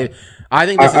 I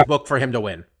think this is booked for him to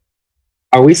win.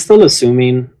 Are we still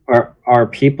assuming, or are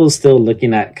people still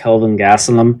looking at Kelvin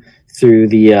Gastelum through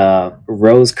the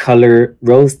rose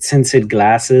tinted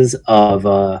glasses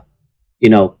of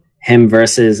him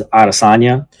versus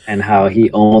Adesanya and how he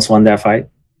almost won that fight?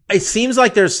 It seems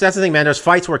like that's the thing, man. There's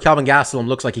fights where Kelvin Gastelum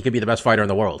looks like he could be the best fighter in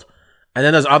the world. And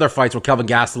then there's other fights where Kelvin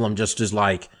Gastelum just is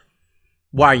like,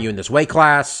 why are you in this weight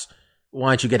class? Why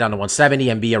don't you get down to 170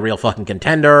 and be a real fucking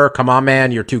contender? Come on,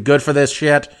 man. You're too good for this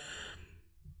shit.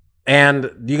 And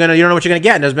you don't know what you're going to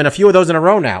get. And there's been a few of those in a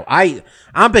row now.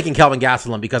 I'm picking Kelvin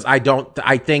Gastelum because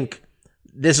I think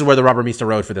this is where the rubber meets the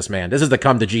road for this man. This is the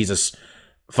come to Jesus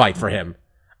fight for him.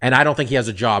 And I don't think he has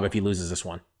a job if he loses this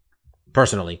one.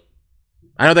 Personally.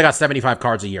 I know they got 75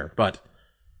 cards a year, but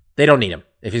they don't need him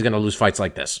if he's going to lose fights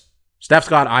like this. Steph's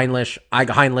got Heinrich. I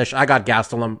got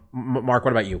Gastelum. Mark,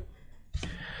 what about you?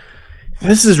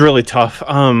 This is really tough.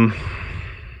 I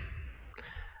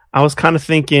was kind of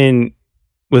thinking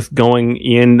with going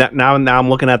in that now I'm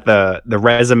looking at the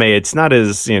resume. It's not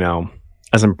as,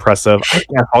 as impressive. I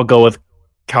guess I'll go with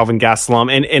Kelvin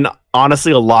Gastelum. And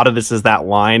honestly, a lot of this is that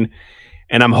line.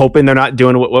 And I'm hoping they're not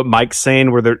doing what Mike's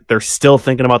saying, where they're still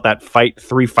thinking about that fight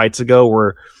 3 fights ago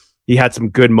where he had some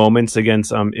good moments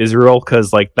against Israel,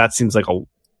 because that seems like a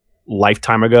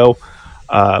lifetime ago.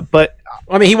 But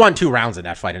I mean, he won 2 rounds in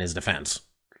that fight in his defense.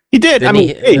 He did.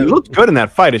 He looked good in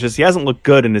that fight. It's just he hasn't looked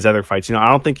good in his other fights. I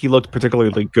don't think he looked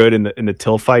particularly good in the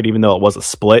Till fight, even though it was a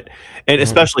split, and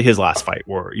especially his last fight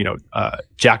where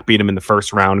Jack beat him in the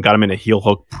first round, got him in a heel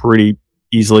hook pretty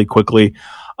easily, quickly.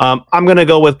 I'm going to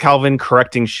go with Calvin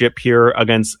correcting ship here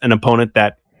against an opponent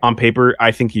that, on paper,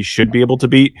 I think he should be able to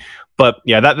beat. But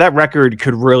yeah, that record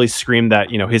could really scream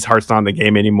that, his heart's not in the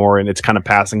game anymore and it's kind of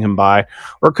passing him by.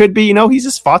 Or it could be, he's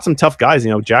just fought some tough guys.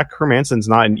 Jack Hermanson's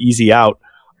not an easy out.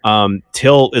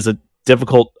 Till is a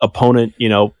difficult opponent.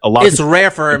 It's rare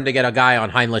for him to get a guy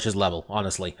on Heinrich's level,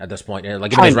 honestly, at this point.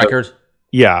 Like, in his record.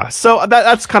 Yeah, so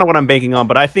that's kind of what I'm banking on,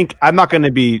 but I think I'm not going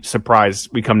to be surprised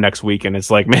we come next week and it's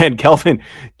like, man, Kelvin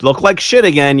look like shit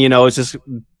again. It's just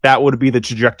that would be the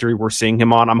trajectory we're seeing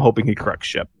him on. I'm hoping he corrects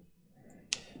ship.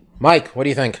 Mike, what do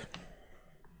you think?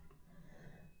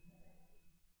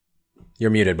 You're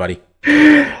muted, buddy.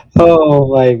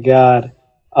 Oh my god.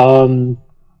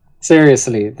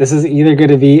 Seriously, this is either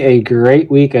going to be a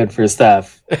great weekend for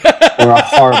Steph or a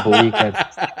horrible weekend.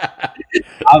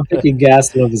 I'm picking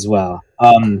Gastelum as well.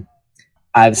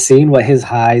 I've seen what his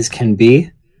highs can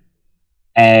be,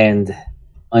 and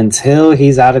until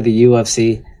he's out of the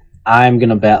UFC, I'm going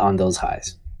to bet on those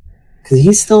highs. Because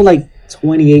he's still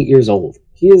 28 years old.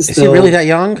 Is he really that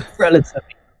young? Relatively.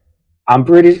 I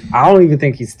don't even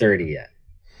think he's 30 yet.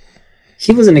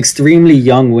 He was an extremely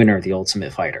young winner of the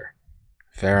Ultimate Fighter.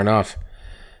 Fair enough.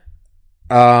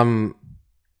 All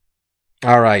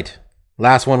right.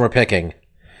 Last one we're picking.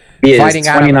 He is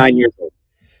 29 years old.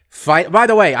 By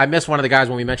the way, I missed one of the guys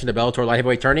when we mentioned the Bellator light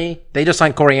heavyweight tourney. They just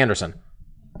signed Corey Anderson.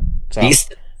 So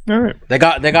all right. They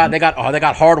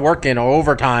got hard work in or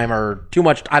overtime or too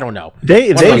much. I don't know.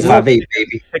 They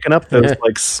picking up those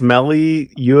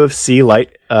smelly UFC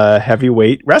light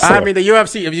heavyweight wrestling. I mean, the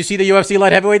UFC. If you see the UFC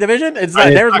light heavyweight division, it's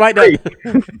there's right now.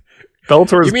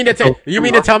 Bellator. You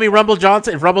mean to tell me Rumble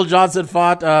Johnson? If Rumble Johnson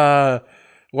fought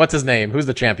what's his name? Who's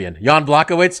the champion? Jan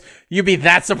Blachowicz. You'd be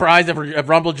that surprised if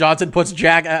Rumble Johnson puts the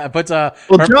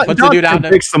dude out.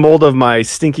 Picks the mold of my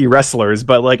stinky wrestlers,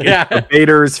 but the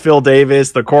Baders, Phil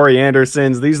Davis, the Corey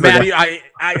Andersons. These are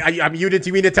I'm muted.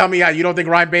 You mean to tell me you don't think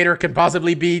Ryan Bader can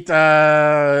possibly beat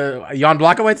Jan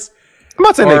Blachowicz? I'm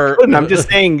not saying they couldn't. I'm just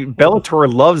saying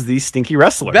Bellator loves these stinky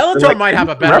wrestlers. Bellator might have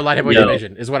a better light heavyweight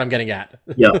division, is what I'm getting at.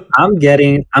 I'm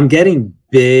getting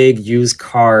big used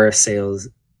car sales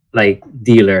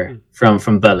dealer from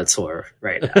Bellator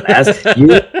right now. That's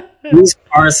used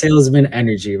car salesman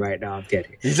energy right now. I'm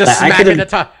getting. He's just smacking the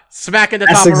top of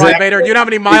Ryan Bader. Do you know how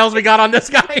many miles we got on this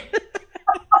guy?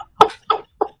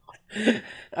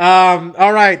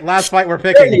 All right, last fight we're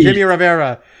picking. Jimmy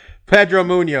Rivera, Pedro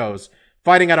Munoz,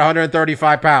 fighting at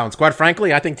 135 pounds. Quite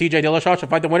frankly, I think TJ Dillashaw should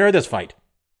fight the winner of this fight.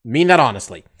 Mean that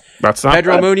honestly. That's not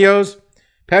Pedro bad.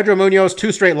 Munoz,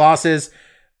 2 straight losses.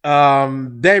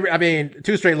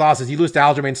 2 straight losses. You lose to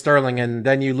Aljamain Sterling, and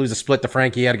then you lose a split to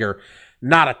Frankie Edgar.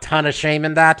 Not a ton of shame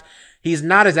in that. He's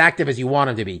not as active as you want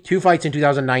him to be. 2 fights in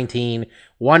 2019,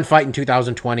 1 fight in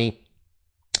 2020.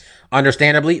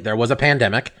 Understandably, there was a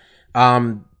pandemic.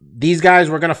 These guys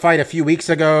were going to fight a few weeks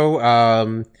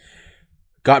ago.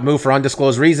 Got moved for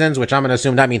undisclosed reasons, which I'm going to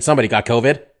assume that means somebody got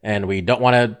COVID, and we don't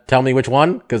want to tell me which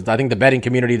one, because I think the betting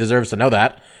community deserves to know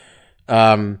that.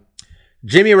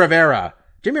 Jimmy Rivera.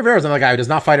 Jimmy Rivera's another guy who does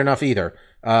not fight enough either.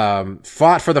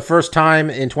 Fought for the first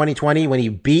time in 2020 when he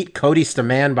beat Cody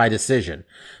Stamann by decision.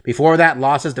 Before that,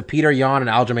 losses to Peter Yan and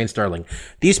Aljamain Sterling.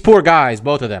 These poor guys,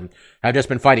 both of them, have just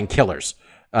been fighting killers.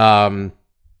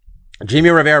 Jimmy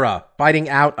Rivera fighting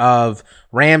out of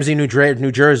Ramsey, New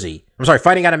Jersey.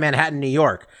 Fighting out of Manhattan, New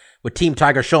York with Team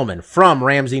Tiger Schulman from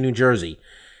Ramsey, New Jersey.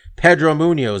 Pedro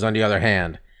Munoz, on the other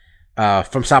hand,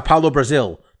 from Sao Paulo,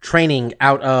 Brazil, training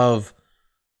out of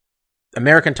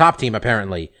American Top Team,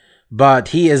 apparently. But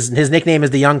his nickname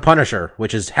is the Young Punisher,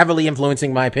 which is heavily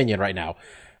influencing my opinion right now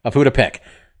of who to pick.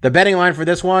 The betting line for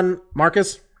this one,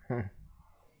 Marcus?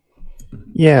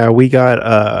 Yeah, we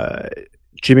got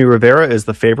Jimmy Rivera is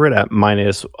the favorite at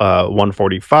minus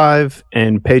 145,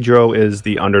 and Pedro is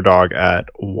the underdog at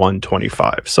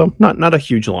 125. So not a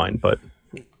huge line, but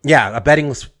yeah, a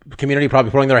betting community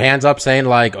probably putting their hands up, saying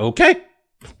like, okay,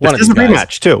 this is a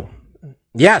rematch too.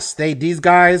 Yes, these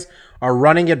guys are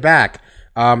running it back.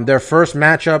 Their first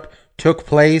matchup took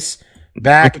place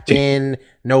back in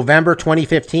November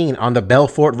 2015 on the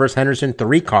Belfort versus Henderson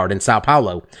 3 card in Sao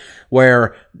Paulo,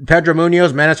 where Pedro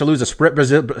Munoz managed to lose a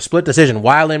split decision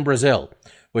while in Brazil,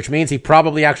 which means he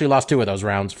probably actually lost 2 of those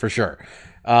rounds for sure.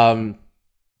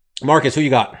 Marcus, who you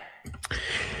got?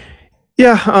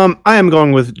 Yeah, I am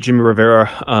going with Jimmy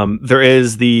Rivera. There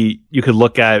is you could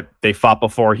look at, they fought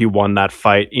before he won that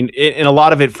fight. And a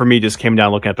lot of it for me just came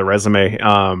down looking at the resume.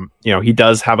 He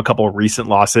does have a couple of recent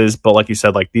losses, but like you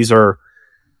said, like these are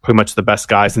pretty much the best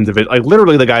guys in division. Like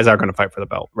literally the guys that are going to fight for the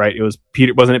belt, right? It was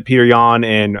wasn't it Peter Yan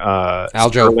and Aljo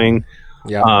Sterling?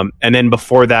 Yeah. And then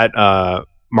before that,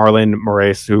 Marlon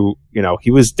Moraes, who,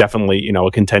 he was definitely,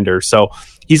 a contender. So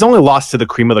he's only lost to the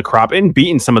cream of the crop and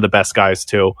beaten some of the best guys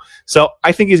too. So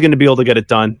I think he's going to be able to get it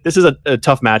done. This is a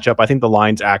tough matchup. I think the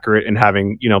line's accurate in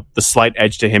having, the slight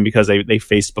edge to him because they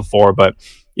faced before. But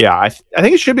yeah, I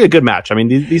think it should be a good match. I mean,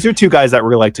 these are 2 guys that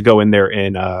really like to go in there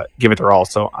and give it their all.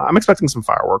 So I'm expecting some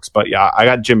fireworks. But yeah, I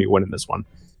got Jimmy winning this one.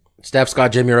 Steph's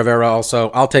got Jimmy Rivera also.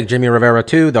 I'll take Jimmy Rivera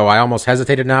too, though I almost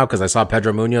hesitated now because I saw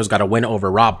Pedro Munoz got a win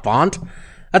over Rob Font.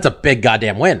 That's a big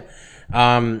goddamn win.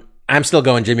 I'm still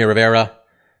going Jimmy Rivera.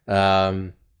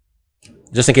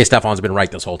 Just in case Stefan's been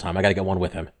right this whole time. I got to get one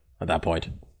with him at that point.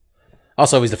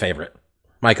 Also, he's the favorite.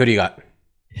 Mike, who do you got?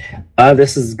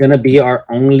 This is going to be our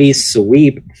only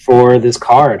sweep for this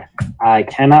card. I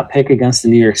cannot pick against the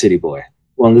New York City boy.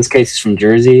 Well, in this case, he's from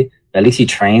Jersey. At least he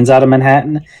trains out of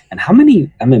Manhattan. And how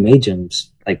many MMA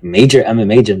gyms, like major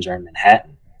MMA gyms, are in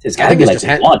Manhattan? It's got to be like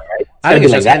one, right? I think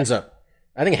it's just Henzo.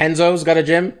 I think Henzo's got a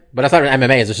gym, but I thought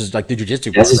MMA is just like the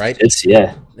jiu-jitsu part, right?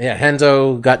 Yeah. Yeah,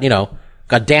 Henzo got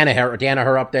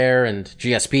Danaher up there and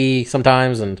GSP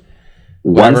sometimes and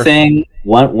whatever.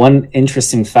 One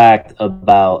interesting fact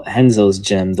about Henzo's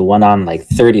gym, the one on like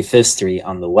 35th Street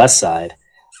on the west side,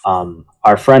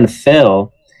 our friend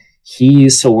Phil, he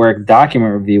used to work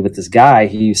document review with this guy.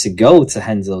 He used to go to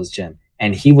Henzo's gym,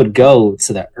 and he would go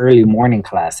to the early morning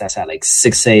class. That's at like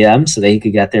 6 a.m. so that he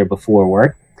could get there before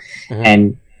work. Mm-hmm.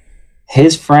 And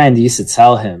his friend used to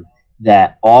tell him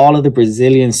that all of the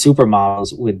Brazilian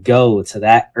supermodels would go to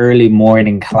that early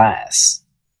morning class.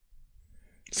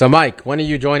 So, Mike, when are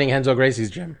you joining Henzo Gracie's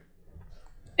gym?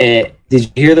 Did you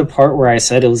hear the part where I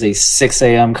said it was a 6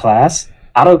 a.m. class?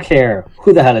 I don't care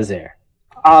who the hell is there.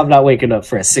 I'm not waking up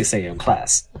for a 6 a.m.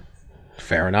 class.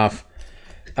 Fair enough.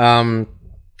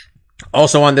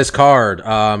 Also on this card,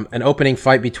 an opening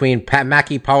fight between Pat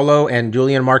Mackie Paulo and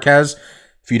Julian Marquez.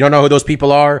 If you don't know who those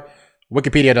people are,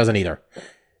 Wikipedia doesn't either.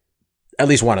 At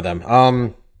least one of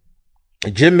them.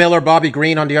 Jim Miller, Bobby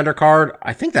Green on the undercard.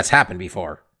 I think that's happened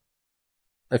before.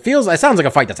 It sounds like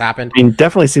a fight that's happened. I mean,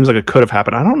 definitely seems like it could have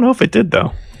happened. I don't know if it did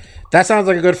though. That sounds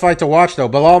like a good fight to watch though.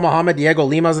 Bilal Muhammad, Diego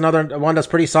Lima is another one that's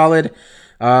pretty solid.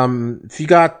 If you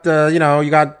got, you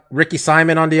got Ricky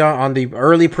Simon on the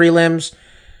early prelims.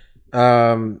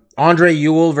 Andre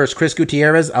Ewell versus Chris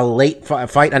Gutierrez, a late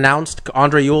fight announced.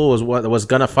 Andre Ewell was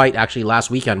gonna fight actually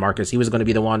last weekend, Marcus. He was going to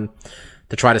be the one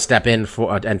to try to step in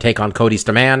for and take on Cody's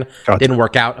demand. Gotcha. Didn't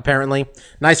work out, apparently.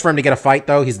 Nice for him to get a fight,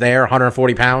 though. He's there,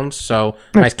 140 pounds, so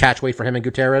nice catch weight for him and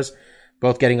Gutierrez.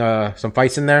 Both getting some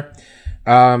fights in there.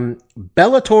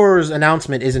 Bellator's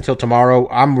announcement is until tomorrow.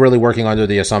 I'm really working under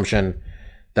the assumption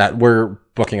that we're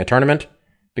booking a tournament,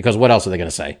 because what else are they going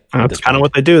to say? That's kind of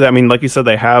what they do. I mean, like you said,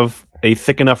 they have a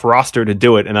thick enough roster to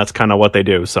do it, and that's kind of what they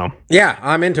do. So yeah,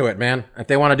 I'm into it, man. If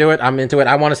they want to do it, I'm into it.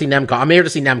 I want to see Nemkov. I'm here to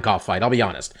see Nemkov fight. I'll be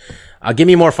honest. Give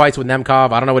me more fights with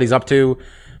Nemkov. I don't know what he's up to.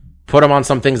 Put him on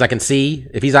some things I can see.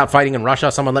 If he's out fighting in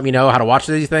Russia, someone let me know how to watch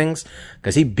these things,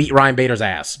 because he beat Ryan Bader's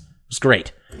ass. It's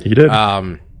great. he did.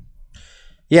 I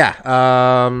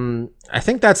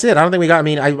think that's it. I don't think we got. I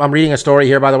mean, I'm reading a story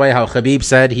here, by the way, how Khabib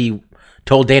said he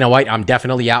told Dana White, "I'm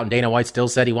definitely out," and Dana White still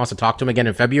said he wants to talk to him again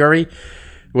in February.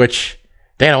 Which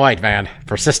Dana White, man,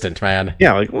 persistent, man.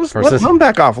 Yeah, like let him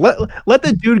back off. Let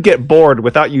the dude get bored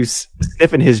without you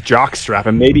sniffing his jock strap,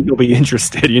 and maybe he'll be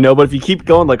interested, you know. But if you keep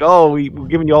going like, "Oh, we're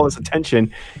giving you all this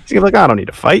attention," he's gonna be like, "I don't need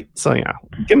to fight." So yeah,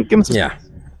 give him some. Yeah,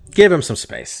 give him some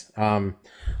space.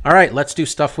 All right, let's do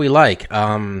stuff we like.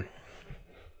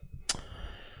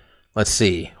 Let's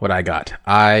see what I got.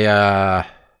 I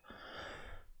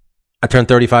turned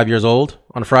 35 years old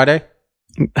on Friday.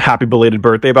 Happy belated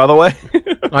birthday, by the way.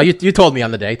 You told me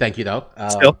on the day. Thank you, though.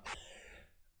 Still,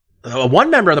 one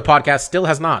member of the podcast still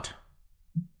has not.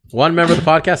 One member of the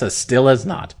podcast still has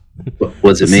not.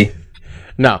 Was it me?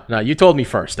 No, you told me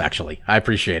first, actually. I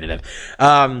appreciated it.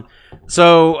 Getting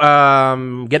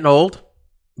old,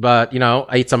 but, I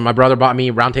ate some. My brother bought me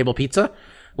Round Table Pizza,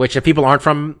 which if people aren't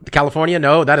from California,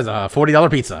 no, that is a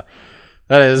 $40 pizza.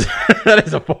 That is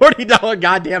a $40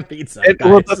 goddamn pizza.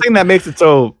 Well, the thing that makes it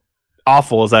so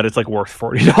awful is that it's like worth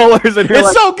 $40. And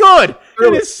it's so good.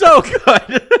 It is so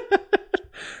good.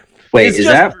 Wait, is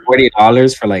that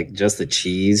 $40 for like just the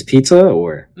cheese pizza,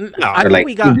 or? No, I think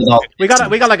we got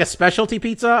like a specialty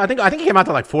pizza. I think it came out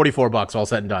to like $44 all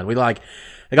said and done. They got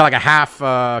like a half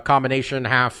combination,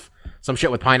 half some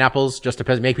shit with pineapples just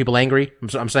to make people angry.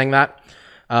 I'm saying that.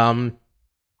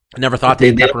 I never thought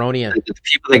they pepperoni and the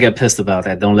people that get pissed about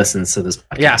that don't listen to this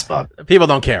podcast. Yeah, people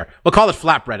don't care. We'll call it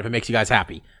flatbread if it makes you guys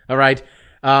happy. All right.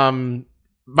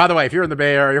 By the way, if you're in the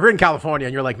Bay Area, if you're in California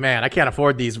and you're like, man, I can't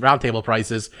afford these round table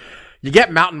prices, you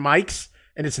get Mountain Mike's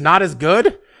and it's not as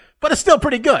good, but it's still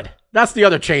pretty good. That's the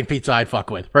other chain pizza I'd fuck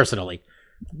with personally.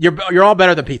 You're all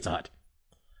better than Pizza Hut.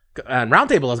 And Round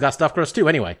Table has got stuffed crust too.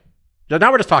 Anyway, now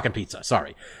we're just talking pizza.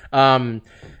 Sorry.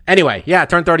 Anyway, yeah,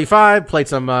 turned 35. Played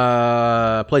some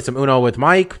Uno with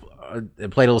Mike.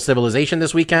 Played a little Civilization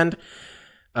this weekend.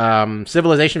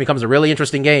 Civilization becomes a really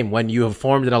interesting game when you have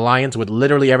formed an alliance with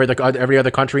literally every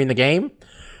other country in the game.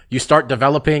 You start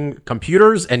developing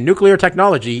computers and nuclear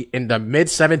technology in the mid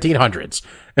 1700s.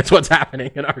 That's what's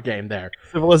happening in our game there.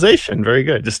 Civilization, very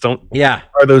good. Just don't. Yeah.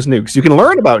 Are those nukes? You can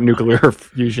learn about nuclear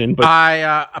fusion,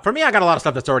 but for me, I got a lot of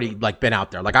stuff that's already like been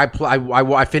out there. Like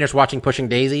I finished watching Pushing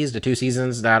Daisies, the 2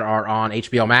 seasons that are on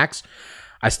HBO Max.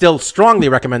 I still strongly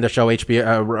recommend the show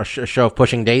show of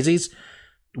Pushing Daisies.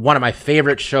 One of my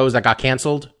favorite shows that got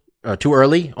canceled too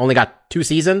early. Only got 2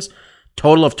 seasons.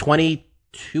 Total of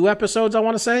 22 episodes, I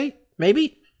want to say.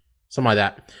 Maybe? Something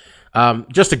like that.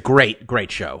 Just a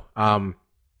great show.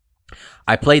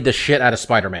 I played the shit out of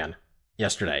Spider-Man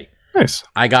yesterday. Nice.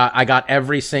 I got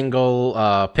every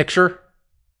single picture,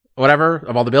 whatever,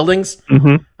 of all the buildings.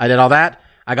 Mm-hmm. I did all that.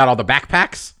 I got all the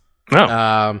backpacks.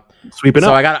 Oh. Sweeping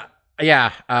up.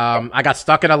 I got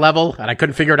stuck in a level and I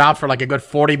couldn't figure it out for like a good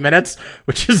 40 minutes,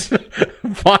 which is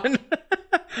fun.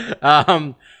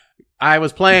 I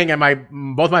was playing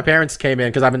and both my parents came in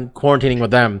because I've been quarantining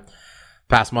with them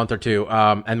past month or two.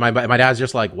 And my dad's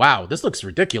just like, wow, this looks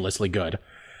ridiculously good.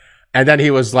 And then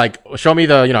he was like, show me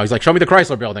the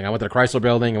Chrysler building. I went to the Chrysler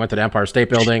building. I went to the Empire State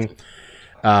Building.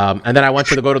 And then I went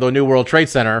to go to the New World Trade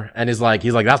Center and he's like,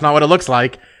 that's not what it looks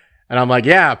like. And I'm like,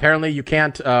 yeah, apparently you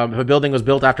can't, if a building was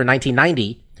built after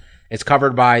 1990, it's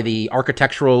covered by the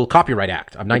Architectural Copyright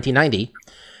Act of 1990.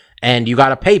 And you got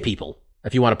to pay people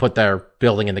if you want to put their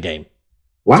building in the game.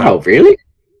 Wow, really?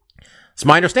 It's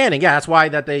my understanding. Yeah, that's why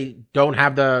that they don't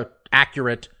have the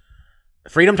accurate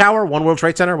Freedom Tower, One World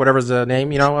Trade Center, whatever's the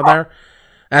name, of there.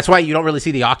 That's why you don't really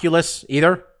see the Oculus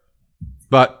either.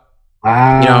 But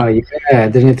wow, yeah, I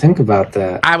didn't think about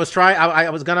that. I was trying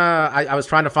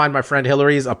to find my friend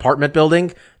Hillary's apartment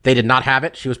building. They did not have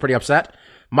it. She was pretty upset.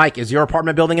 Mike, is your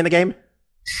apartment building in the game?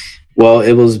 Well,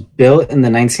 it was built in the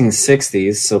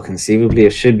 1960s, so conceivably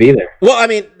it should be there. Well, I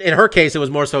mean, in her case, it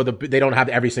was more so they don't have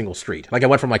every single street. Like, it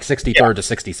went from like 63rd to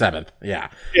 67th. Yeah.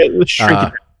 Yeah, let's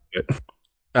shrink it.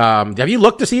 Have you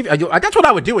looked to see if that's what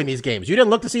I would do in these games? You didn't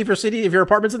look to see if your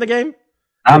apartment's in the game?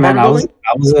 Nah, man, I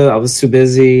was too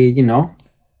busy,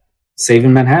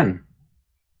 saving Manhattan.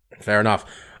 Fair enough.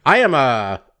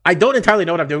 I don't entirely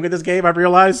know what I'm doing in this game, I've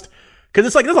realized. Because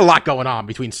it's like there's a lot going on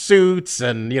between suits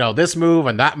and, this move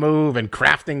and that move and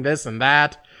crafting this and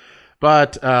that.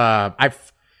 But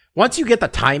once you get the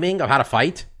timing of how to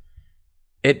fight,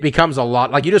 it becomes a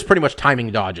lot. Like, you just pretty much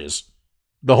timing dodges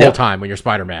the whole time when you're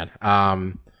Spider-Man.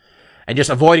 And just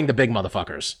avoiding the big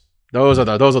motherfuckers. Those are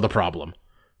the problem.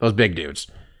 Those big dudes.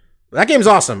 That game's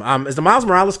awesome. Is the Miles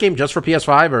Morales game just for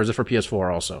PS5 or is it for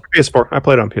PS4 also? PS4. I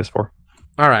played it on PS4.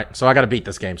 All right, so I got to beat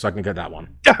this game so I can get that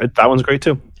one. Yeah, that one's great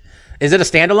too. Is it a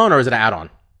standalone or is it an add-on?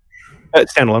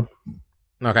 It's standalone.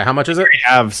 Okay, how much is it? We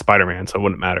have Spider-Man, so it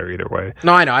wouldn't matter either way.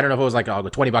 No, I know. I don't know if it was like a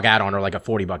 $20 add-on or like a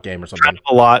 $40 game or something.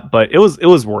 A lot, but it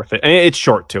was worth it. And it's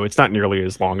short too. It's not nearly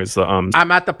as long as the.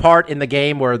 I'm at the part in the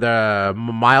game where the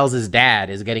Miles's dad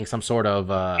is getting some sort of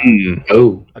a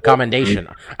commendation.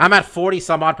 I'm at 40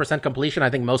 some odd % completion. I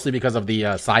think mostly because of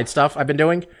the side stuff I've been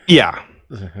doing. Yeah.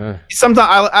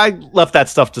 Sometimes I left that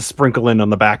stuff to sprinkle in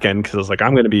on the back end because I was like,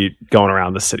 I'm going to be going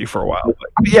around the city for a while.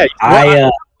 But yeah,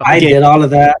 I did all of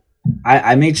that.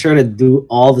 I made sure to do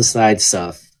all the side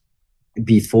stuff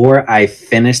before I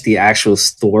finished the actual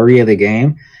story of the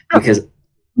game because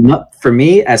for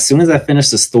me, as soon as I finish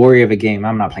the story of a game,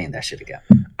 I'm not playing that shit again.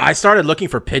 I started looking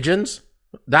for pigeons.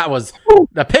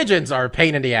 The pigeons are a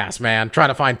pain in the ass, man. Trying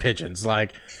to find pigeons,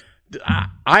 like.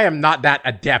 I am not that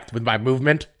adept with my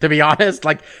movement, to be honest.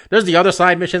 Like, there's the other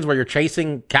side missions where you're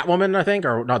chasing Catwoman, I think,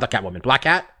 or no, not Catwoman, Black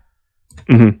Cat,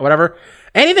 or whatever.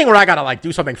 Anything where I gotta like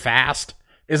do something fast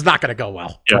is not gonna go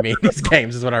well for me in these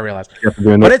games, is what I realized.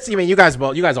 But it's, you guys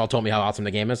all told me how awesome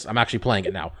the game is. I'm actually playing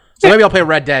it now, so maybe I'll play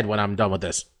Red Dead when I'm done with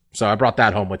this. So I brought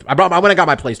that home with. I went and got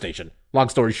my PlayStation. Long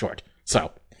story short,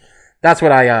 so that's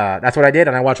what I did,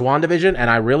 and I watched WandaVision, and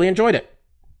I really enjoyed it.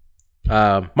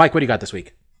 Mike, what do you got this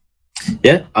week?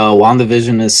 Yeah,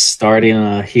 WandaVision is starting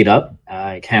to heat up.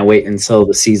 I can't wait until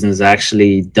the season is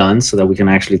actually done so that we can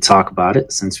actually talk about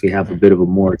it, since we have a bit of a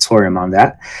moratorium on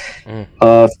that.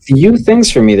 A few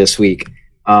things for me this week.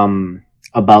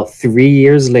 About 3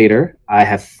 years later, I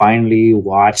have finally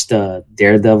watched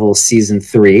Daredevil Season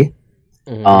 3.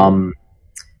 Newsflash,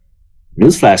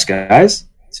 guys.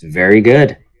 It's very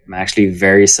good. I'm actually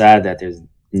very sad that there's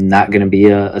not going to be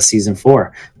a Season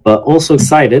 4. But also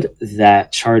excited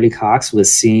that Charlie Cox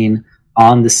was seen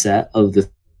on the set of the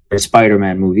third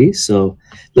Spider-Man movie. So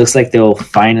looks like they'll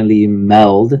finally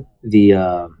meld the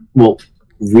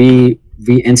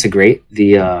reintegrate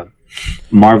the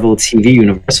Marvel TV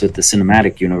universe with the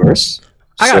cinematic universe.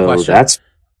 I got a question. That's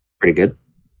pretty good.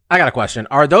 I got a question.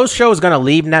 Are those shows going to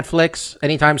leave Netflix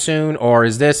anytime soon, or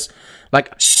is this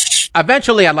like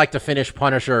eventually? I'd like to finish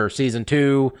Punisher season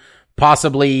 2.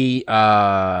 Possibly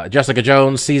Jessica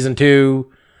Jones season 2.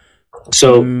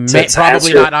 So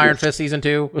probably not Iron Fist season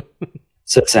 2.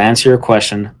 So to answer your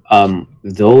question,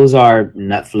 those are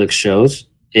Netflix shows.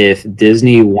 If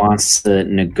Disney wants to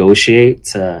negotiate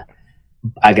to,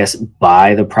 I guess,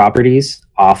 buy the properties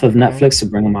off of Netflix to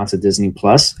bring them onto Disney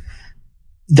Plus,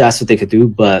 that's what they could do.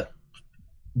 But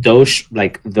those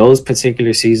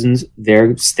particular seasons,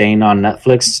 they're staying on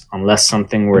Netflix unless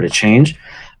something were to change.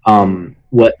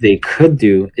 What they could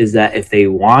do is that if they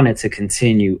wanted to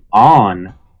continue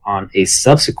on a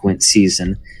subsequent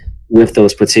season with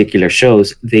those particular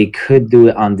shows, they could do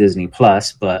it on Disney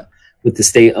Plus. But with the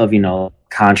state of,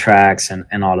 contracts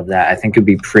and all of that, I think it'd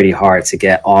be pretty hard to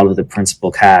get all of the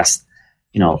principal cast,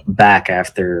 back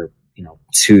after,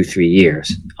 2-3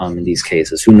 years, in these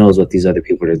cases. Who knows what these other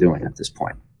people are doing at this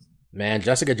point? Man,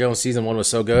 Jessica Jones season 1 was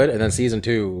so good, and then season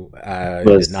 2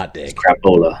 did not dig.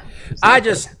 Crapola. I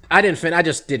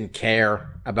just didn't care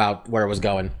about where it was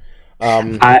going.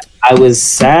 I was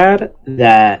sad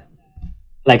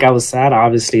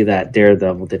obviously that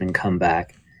Daredevil didn't come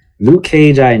back. Luke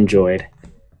Cage I enjoyed.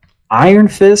 Iron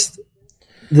Fist,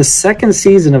 the second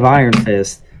season of Iron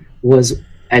Fist was,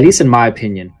 at least in my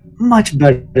opinion, much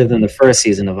better than the first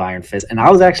season of Iron Fist, and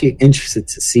I was actually interested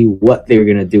to see what they were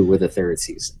going to do with the third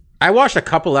season. I watched a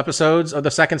couple episodes of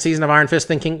the second season of Iron Fist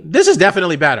thinking, this is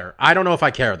definitely better. I don't know if I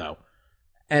care, though.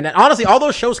 And honestly, all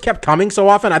those shows kept coming so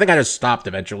often, I think I just stopped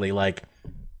eventually. Like,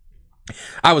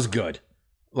 I was good.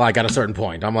 Like, at a certain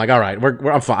point. I'm like, all right,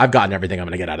 I'm fine. I've gotten everything I'm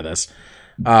going to get out of this.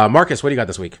 Marcus, what do you got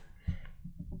this week?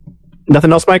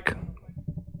 Nothing else, Mike?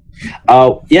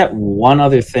 Yeah, one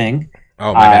other thing.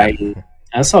 Oh, my bad.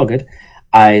 That's all good.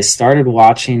 I started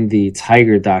watching the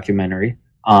Tiger documentary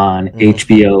on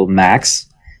HBO Max.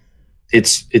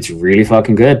 It's really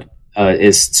fucking good.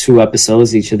 It's 2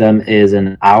 episodes. Each of them is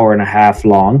an hour and a half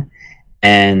long.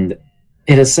 And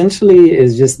it essentially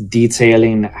is just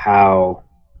detailing how,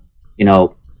 you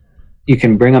know, you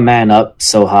can bring a man up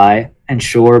so high, and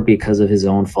sure, because of his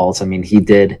own faults. I mean, he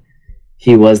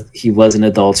was an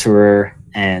adulterer,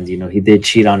 and you know, he did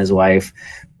cheat on his wife,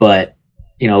 but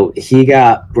you know, he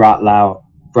got brought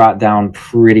down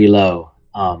pretty low,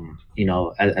 you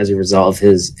know, as a result of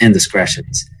his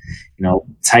indiscretions. You know,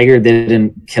 Tiger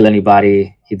didn't kill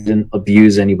anybody, he didn't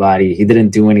abuse anybody, he didn't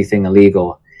do anything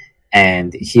illegal,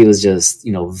 and he was just,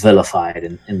 you know,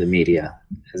 vilified in the media.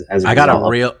 I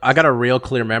got a real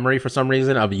clear memory for some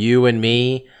reason of you and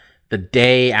me the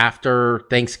day after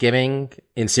Thanksgiving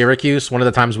in Syracuse. One of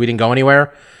the times we didn't go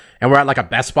anywhere, and we're at like a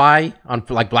Best Buy on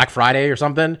like Black Friday or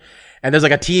something, and there's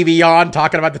like a TV on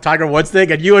talking about the Tiger Woods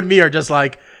thing, and you and me are just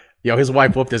like, yo, his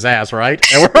wife whooped his ass, right?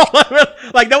 And we're all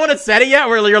like, no one had said it yet.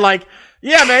 You're like,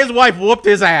 yeah, man, his wife whooped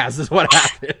his ass is what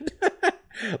happened.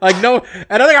 Like, no,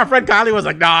 and I think our friend Kylie was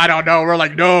like, no, I don't know. We're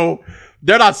like, no,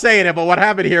 they're not saying it, but what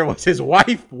happened here was his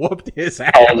wife whooped his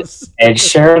ass. And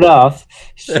sure enough,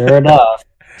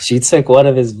 she took one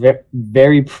of his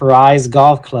very prized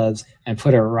golf clubs and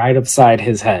put it right upside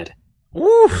his head.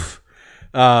 Woof.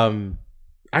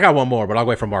 I got one more, but I'll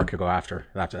wait for Mark to go after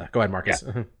that. Go ahead, Marcus.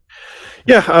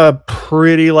 Yeah,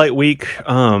 pretty light week.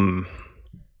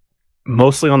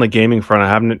 Mostly on the gaming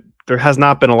front. There has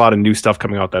not been a lot of new stuff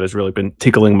coming out that has really been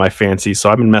tickling my fancy. So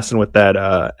I've been messing with that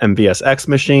MVSX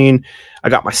machine. I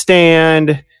got my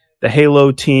stand. The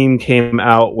Halo team came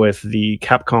out with the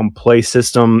Capcom Play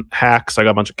System hacks. I got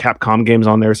a bunch of Capcom games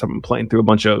on there, so I've been playing through a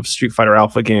bunch of Street Fighter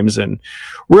Alpha games and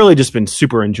really just been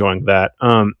super enjoying that.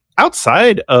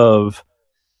 Outside of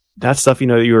that stuff, you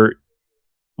know, your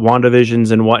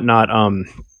WandaVisions and whatnot,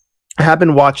 I have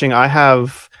been watching.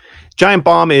 Giant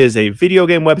Bomb is a video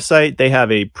game website. They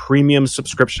have a premium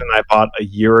subscription I bought a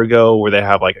year ago where they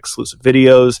have like exclusive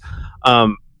videos.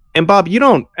 And Bob, you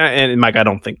don't, and Mike, I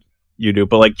don't think you do,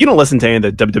 but like, you don't listen to any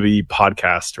of the WWE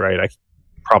podcast, right?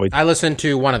 I listen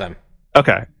to one of them.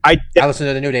 Okay. I listen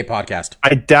to the New Day podcast.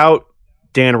 I doubt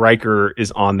Dan Reichert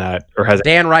is on that or has.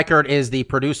 Dan Reichert is the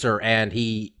producer, and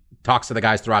he talks to the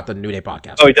guys throughout the New Day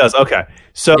podcast. Oh, he does. Okay.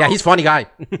 So yeah, he's a funny guy.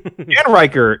 Dan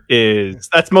Reichert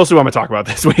that's mostly what I'm going to talk about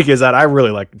this week, is that I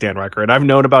really like Dan Reichert, and I've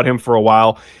known about him for a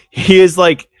while. He's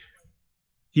the,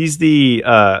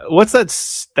 what's that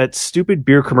stupid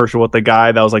beer commercial with the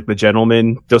guy that was like the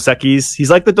gentleman, Dos Equis?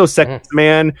 He's like the Dos Equis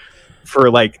man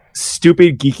for like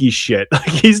stupid geeky shit. Like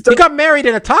he got married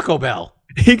in a Taco Bell.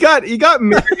 He got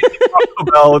married in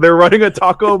Taco Bell. They're running a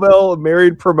Taco Bell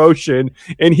married promotion,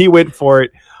 and he went for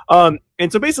it.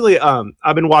 And so basically,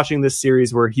 I've been watching this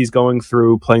series where he's going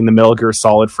through playing the Metal Gear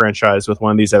Solid franchise with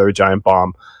one of these other Giant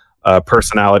Bomb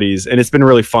personalities, and it's been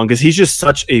really fun because he's just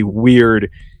such a weird.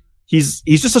 He's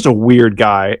just such a weird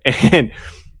guy, and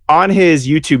on his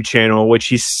YouTube channel, which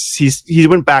he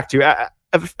went back to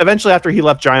eventually after he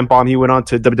left Giant Bomb, he went on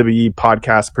to WWE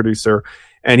podcast producer,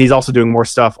 and he's also doing more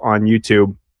stuff on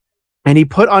YouTube. And he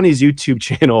put on his YouTube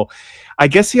channel, I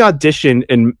guess he auditioned,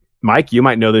 and Mike, you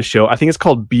might know this show. I think it's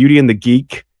called Beauty and the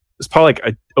Geek. It's probably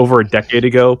like over a decade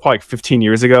ago, probably like 15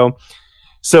 years ago.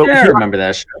 So yeah, I remember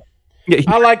that show. Yeah,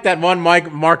 I like that one.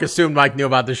 Mark assumed Mike knew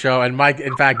about the show, and Mike,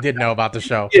 in fact, did know about the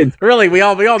show. Really, we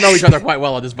all know each other quite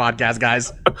well on this podcast,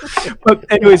 guys. But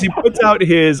anyways, he puts out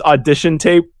his audition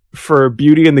tape for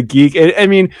Beauty and the Geek. And, I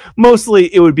mean,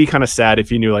 mostly it would be kind of sad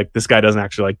if you knew like this guy doesn't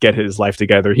actually like get his life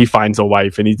together. He finds a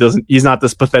wife, and he's not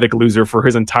this pathetic loser for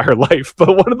his entire life. But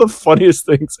one of the funniest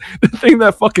things, the thing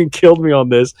that fucking killed me on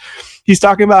this, he's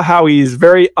talking about how he's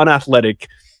very unathletic.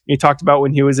 He talked about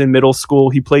when he was in middle school,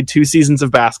 he played 2 seasons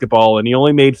of basketball, and he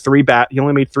only made 3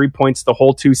 points the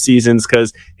whole 2 seasons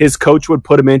because his coach would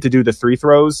put him in to do the 3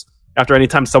 throws. After any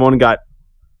time someone got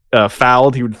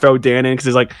fouled, he would throw Dan in because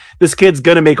he's like, this kid's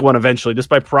gonna make one eventually, just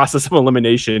by process of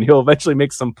elimination. He'll eventually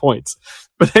make some points.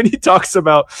 But then he talks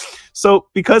about, so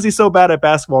because he's so bad at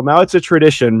basketball, now it's a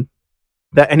tradition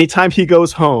that anytime he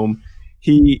goes home,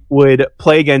 he would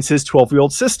play against his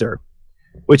 12-year-old sister,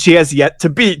 which he has yet to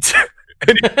beat.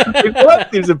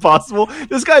 What seems impossible?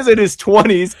 This guy's in his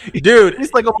 20s, dude.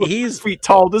 He's like almost 6 feet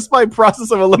tall, just by process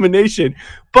of elimination.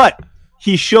 But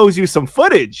he shows you some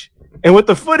footage, and with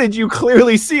the footage, you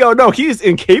clearly see, oh no, he's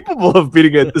incapable of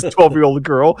beating this 12-year-old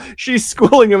girl. She's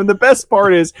schooling him, and the best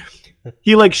part is,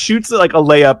 he like shoots like a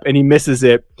layup and he misses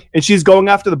it, and she's going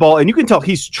after the ball, and you can tell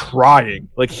he's trying.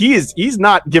 Like he's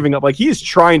not giving up. Like he is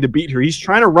trying to beat her. He's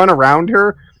trying to run around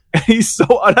her. And he's so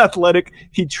unathletic,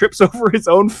 he trips over his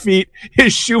own feet,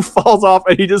 his shoe falls off,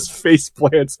 and he just face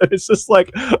plants. And it's just like,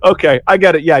 okay, I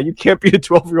get it. Yeah, you can't beat a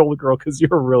 12-year-old girl because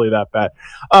you're really that bad.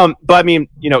 But I mean,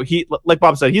 you know, he, like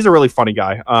Bob said, he's a really funny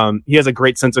guy. He has a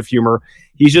great sense of humor.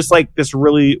 He's just like this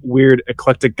really weird,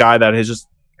 eclectic guy that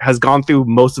has gone through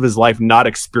most of his life not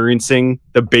experiencing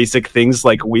the basic things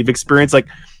like we've experienced. Like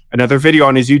another video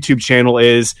on his YouTube channel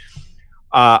is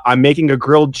I'm making a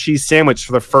grilled cheese sandwich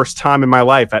for the first time in my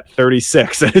life at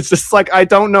 36. And it's just like, I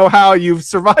don't know how you've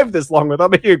survived this long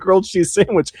without making a grilled cheese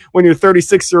sandwich when you're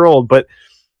 36-year-old, but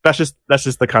that's just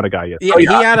the kind of guy he is.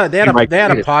 Yeah, they had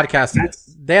a podcast.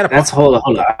 Hold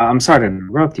on. I'm sorry to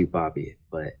interrupt you, Bobby,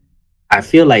 but I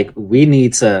feel like we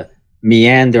need to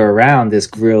meander around this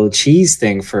grilled cheese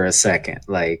thing for a second.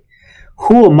 Like,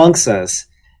 who amongst us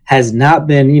has not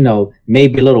been,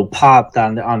 maybe a little popped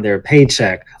on their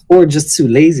paycheck, or just too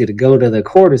lazy to go to the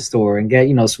quarter store and get,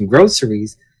 some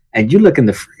groceries, and you look in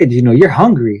the fridge, you're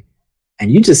hungry,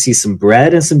 and you just see some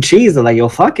bread and some cheese. They're like, yo,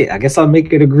 fuck it. I guess I'll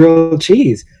make it a grilled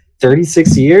cheese.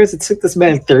 36 years? It took this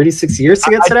man 36 years to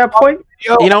get to that point?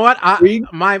 You know what?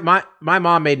 My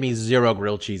mom made me 0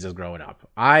 grilled cheeses growing up.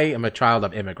 I am a child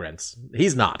of immigrants.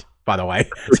 He's not, by the way.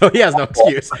 So he has no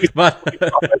excuse. But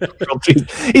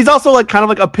he's also like kind of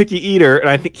like a picky eater, and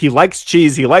I think he likes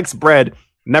cheese, he likes bread.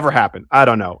 Never happened. I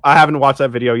don't know. I haven't watched that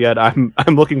video yet. I'm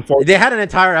looking forward. They had an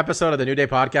entire episode of the New Day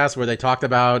podcast where they talked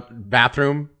about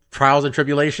bathroom trials and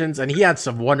tribulations, and he had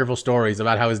some wonderful stories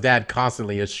about how his dad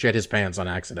constantly has shit his pants on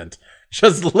accident,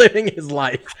 just living his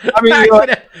life. I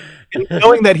mean,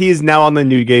 knowing that he's now on the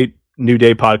New Day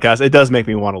podcast, it does make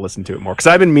me want to listen to it more, because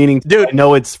I've been meaning to. Dude, I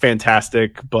know it's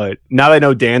fantastic, but now that I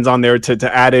know Dan's on there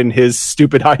to add in his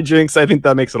stupid hijinks, I think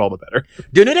that makes it all the better.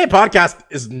 The New Day podcast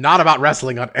is not about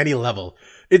wrestling on any level.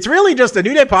 It's really just a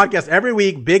New Day podcast. Every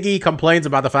week, Big E complains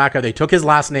about the fact that they took his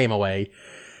last name away.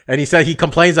 And he said he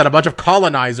complains that a bunch of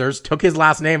colonizers took his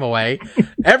last name away.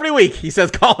 Every week he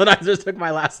says colonizers took my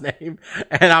last name,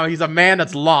 and he's a man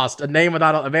that's lost, a man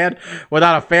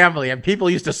without a family, and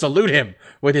people used to salute him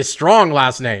with his strong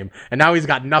last name, and now he's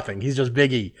got nothing. He's just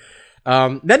Big E.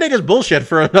 Then they just bullshit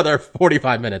for another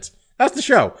 45 minutes. That's the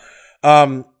show.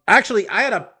 Actually, I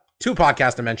had 2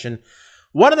 podcasts to mention.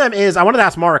 One of them is, I wanted to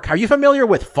ask Mark, are you familiar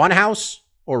with Funhouse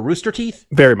or Rooster Teeth?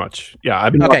 Very much. Yeah.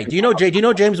 Okay. Do you know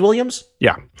James Williams?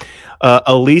 Yeah.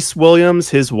 Elise Williams,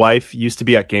 his wife, used to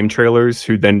be at Game Trailers,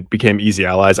 who then became Easy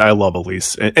Allies. I love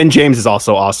Elise. And James is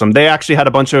also awesome. They actually had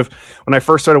a bunch of, when I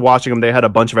first started watching them, they had a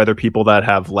bunch of other people that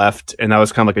have left, and that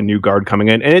was kind of like a new guard coming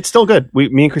in. And it's still good.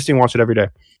 Me and Christine watch it every day.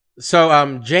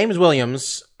 So, James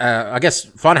Williams, I guess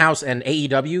Funhouse and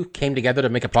AEW came together to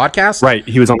make a podcast. Right.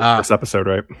 He was on the first episode,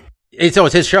 right? It's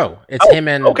his show. It's him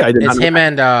and,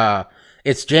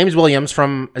 it's James Williams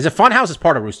from, is it Funhouse is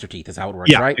part of Rooster Teeth is how it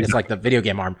works, right? Exactly. It's like the video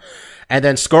game arm. And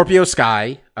then Scorpio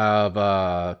Sky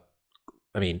of,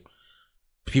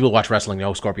 people who watch wrestling know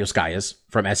who Scorpio Sky is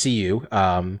from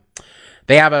SCU.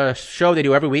 They have a show they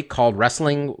do every week called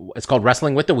Wrestling. It's called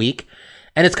Wrestling with the Week.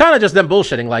 And it's kind of just them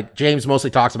bullshitting. Like James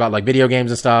mostly talks about like video games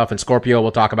and stuff. And Scorpio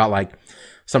will talk about like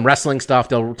some wrestling stuff.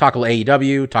 They'll talk a little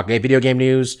AEW, talk video game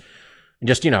news. And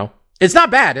just, it's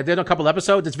not bad. They've done a couple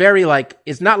episodes. It's very like,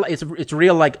 it's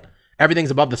real, like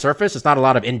everything's above the surface. It's not a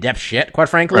lot of in-depth shit, quite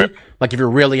frankly. Right. Like if you're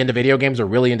really into video games or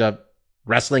really into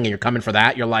wrestling and you're coming for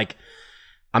that, you're like,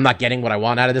 I'm not getting what I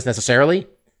want out of this necessarily.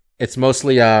 It's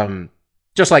mostly,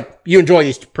 just like you enjoy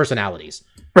these personalities.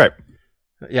 Right.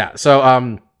 Yeah. So,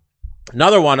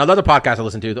 another podcast I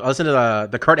listened to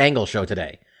the Kurt Angle show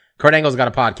today. Kurt Angle's got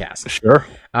a podcast. Sure.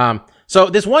 So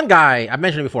this one guy, I've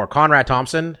mentioned it before, Conrad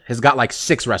Thompson, has got like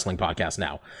 6 wrestling podcasts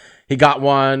now. He got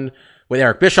one with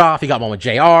Eric Bischoff. He got one with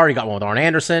JR. He got one with Arn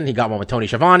Anderson. He got one with Tony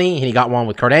Schiavone. And he got one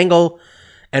with Kurt Angle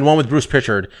and one with Bruce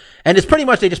Pritchard. And it's pretty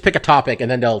much they just pick a topic and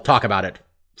then they'll talk about it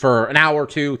for an hour,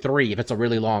 2, 3, if it's a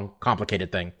really long,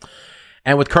 complicated thing.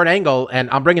 And with Kurt Angle, and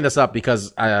I'm bringing this up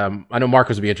because I know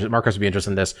Marcus would be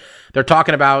interested in this. They're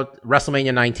talking about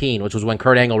WrestleMania 19, which was when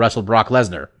Kurt Angle wrestled Brock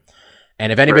Lesnar.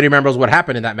 And if anybody remembers what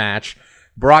happened in that match,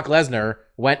 Brock Lesnar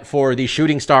went for the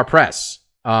shooting star press.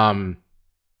 And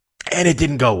it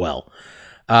didn't go well.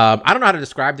 I don't know how to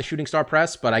describe the shooting star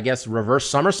press, but I guess reverse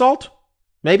somersault,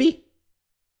 maybe?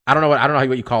 I don't know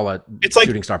what you call a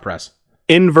shooting star press.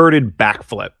 Inverted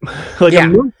backflip. A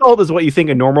moonsault is what you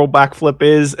think a normal backflip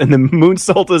is, and the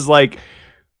moonsault is like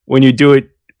when you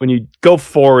go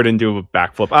forward and do a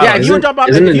backflip.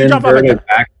 Isn't an inverted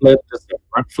backflip just a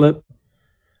front flip?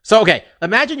 So, okay,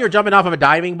 imagine you're jumping off of a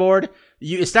diving board.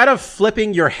 You, instead of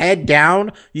flipping your head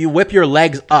down, you whip your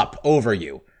legs up over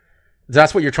you.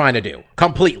 That's what you're trying to do.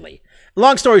 Completely.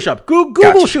 Long story short,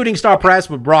 Google shooting star press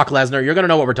with Brock Lesnar. You're going to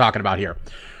know what we're talking about here.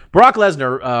 Brock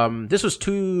Lesnar, this was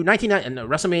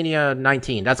WrestleMania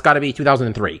 19. That's got to be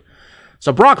 2003.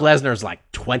 So Brock Lesnar's like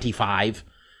 25.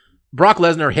 Brock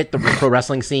Lesnar hit the pro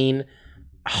wrestling scene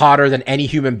hotter than any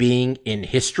human being in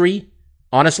history,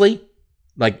 honestly.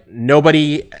 Like,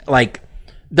 nobody, like,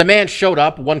 The man showed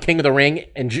up, won King of the Ring,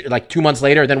 and like 2 months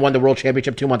later, then won the World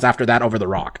Championship 2 months after that over The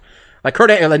Rock. Like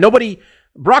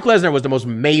Brock Lesnar was the most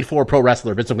made-for pro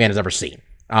wrestler Vince McMahon has ever seen.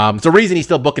 It's the reason he's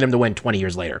still booking him to win 20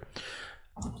 years later.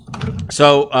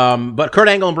 So, but Kurt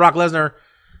Angle and Brock Lesnar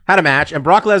had a match, and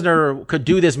Brock Lesnar could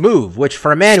do this move, which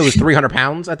for a man who was 300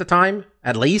 pounds at the time,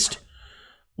 at least,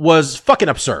 was fucking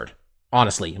absurd,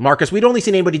 honestly. Marcus, we'd only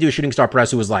seen anybody do a shooting star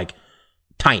press who was like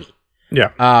tiny.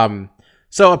 Yeah.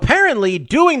 So apparently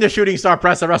doing the shooting star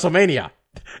press at WrestleMania,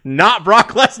 not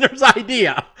Brock Lesnar's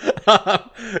idea.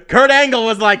 Kurt Angle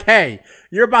was like, hey,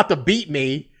 you're about to beat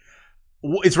me.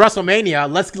 It's WrestleMania.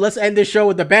 Let's end this show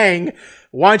with a bang.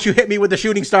 Why don't you hit me with the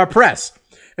shooting star press?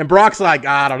 And Brock's like,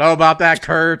 I don't know about that,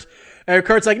 Kurt. And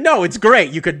Kurt's like, no, it's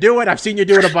great. You could do it. I've seen you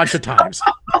do it a bunch of times.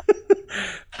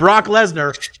 Brock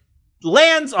Lesnar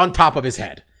lands on top of his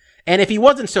head. And if he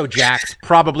wasn't so jacked,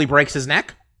 probably breaks his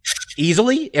neck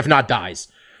easily, if not dies.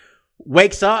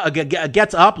 Wakes up,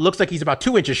 gets up, looks like he's about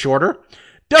 2 inches shorter.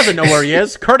 Doesn't know where he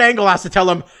is. Kurt Angle has to tell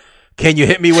him, can you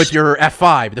hit me with your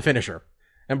F5, the finisher?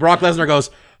 And Brock Lesnar goes,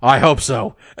 I hope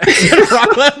so. And Brock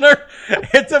Lesnar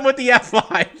hits him with the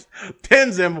F5,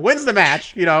 pins him, wins the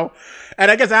match, you know. And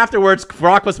I guess afterwards,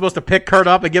 Brock was supposed to pick Kurt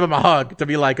up and give him a hug to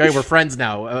be like, hey, we're friends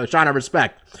now, sign of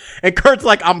respect. And Kurt's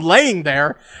like, I'm laying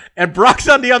there, and Brock's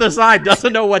on the other side,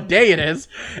 doesn't know what day it is.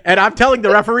 And I'm telling the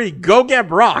referee, go get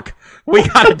Brock. We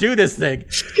got to do this thing.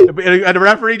 And the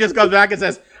referee just comes back and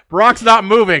says, Brock's not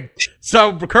moving.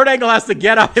 So Kurt Angle has to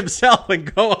get up himself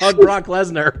and go hug Brock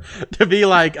Lesnar to be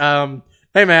like,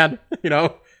 hey man, you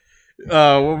know,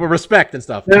 respect and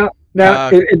stuff. Now,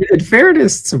 in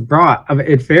fairness to Brock,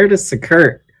 in fairness to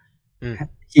Kurt,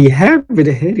 he had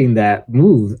been hitting that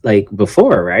move like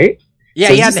before, right? Yeah,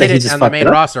 so he hadn't hit it on the main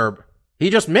up. roster. He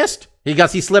just missed. He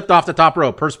slipped off the top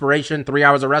rope. Perspiration, 3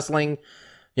 hours of wrestling,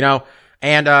 you know.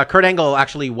 And Kurt Angle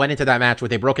actually went into that match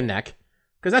with a broken neck,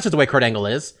 because that's just the way Kurt Angle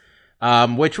is,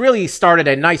 which really started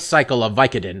a nice cycle of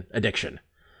Vicodin addiction.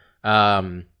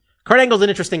 Kurt Angle's an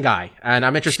interesting guy, and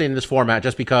I'm interested in this format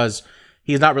just because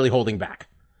he's not really holding back.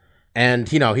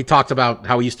 And, you know, he talked about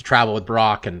how he used to travel with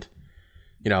Brock, and,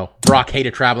 you know, Brock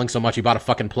hated traveling so much he bought a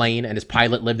fucking plane, and his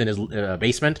pilot lived in his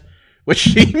basement, which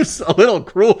seems a little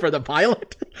cruel for the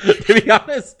pilot, to be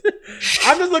honest.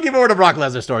 I'm just looking forward to Brock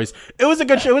Lesnar stories. It was a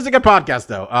good podcast,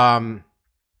 though.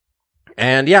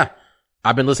 And yeah,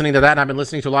 I've been listening to that, and I've been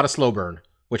listening to a lot of Slow Burn,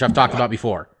 which I've talked about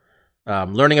before.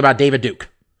 Learning about David Duke,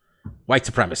 white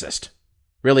supremacist,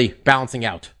 really balancing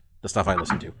out the stuff I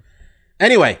listen to.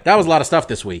 Anyway, that was a lot of stuff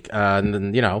this week. And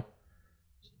then, you know,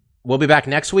 we'll be back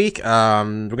next week.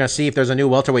 We're going to see if there's a new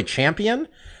welterweight champion.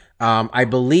 I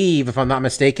believe, if I'm not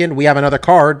mistaken, we have another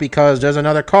card because there's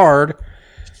another card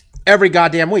every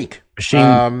goddamn week.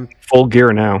 Machine full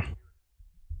gear now.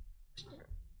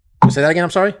 Say that again, I'm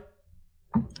sorry?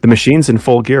 The machine's in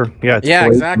full gear. Yeah,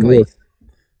 exactly.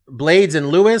 Blades and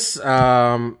Lewis. Is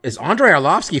Andrei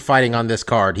Arlovsky fighting on this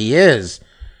card? He is.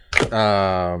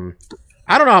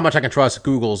 I don't know how much I can trust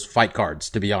Google's fight cards,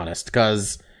 to be honest,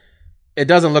 because it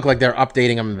doesn't look like they're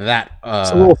updating them that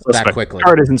quickly. The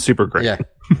card isn't super great. Yeah.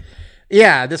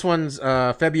 Yeah, this one's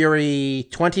February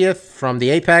 20th from the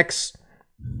Apex.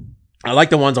 I like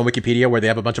the ones on Wikipedia where they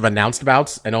have a bunch of announced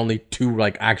bouts and only 2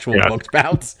 like actual booked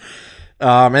bouts.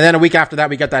 And then a week after that,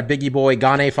 we got that Biggie Boy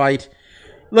Gane fight.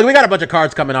 Look, we got a bunch of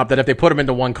cards coming up that if they put them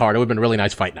into one card, it would have been a really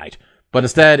nice fight night. But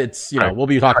instead, it's, you know, we'll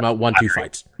be talking about 1-2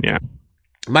 fights. Yeah.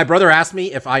 My brother asked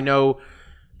me if I know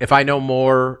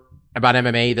more about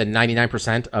MMA than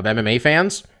 99% of MMA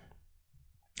fans.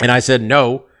 And I said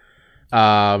no.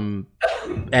 And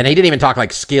he didn't even talk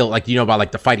like skill, like, you know, about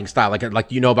like the fighting style,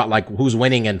 like, you know, about like who's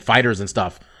winning and fighters and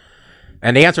stuff.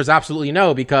 And the answer is absolutely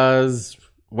no, because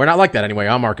we're not like that anyway,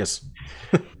 huh, Marcus?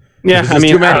 Yeah,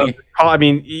 I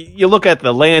mean, you look at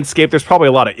the landscape. There's probably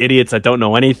a lot of idiots that don't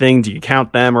know anything. Do you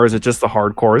count them, or is it just the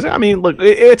hardcores? I mean, look,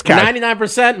 it's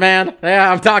 99%, man.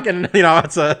 Yeah, I'm talking. You know,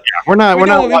 it's a. Yeah, we're not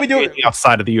anything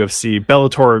outside of the UFC.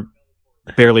 Bellator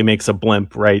barely makes a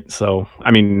blimp, right? So, I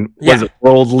mean, was it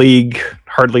World League?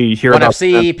 Hardly hear about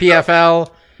UFC, PFL,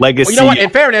 Legacy. Well, you know what?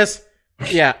 In fairness,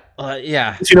 yeah.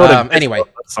 You know anyway,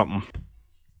 something.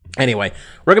 Anyway,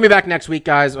 we're going to be back next week,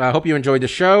 guys. I hope you enjoyed the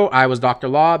show. I was Dr.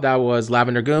 Law. That was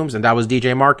Lavender Gooms. And that was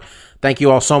DJ Mark. Thank you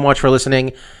all so much for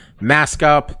listening. Mask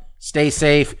up. Stay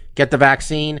safe. Get the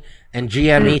vaccine. And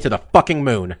GME to the fucking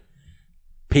moon.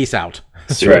 Peace out.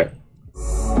 That's right.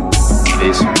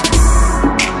 Peace.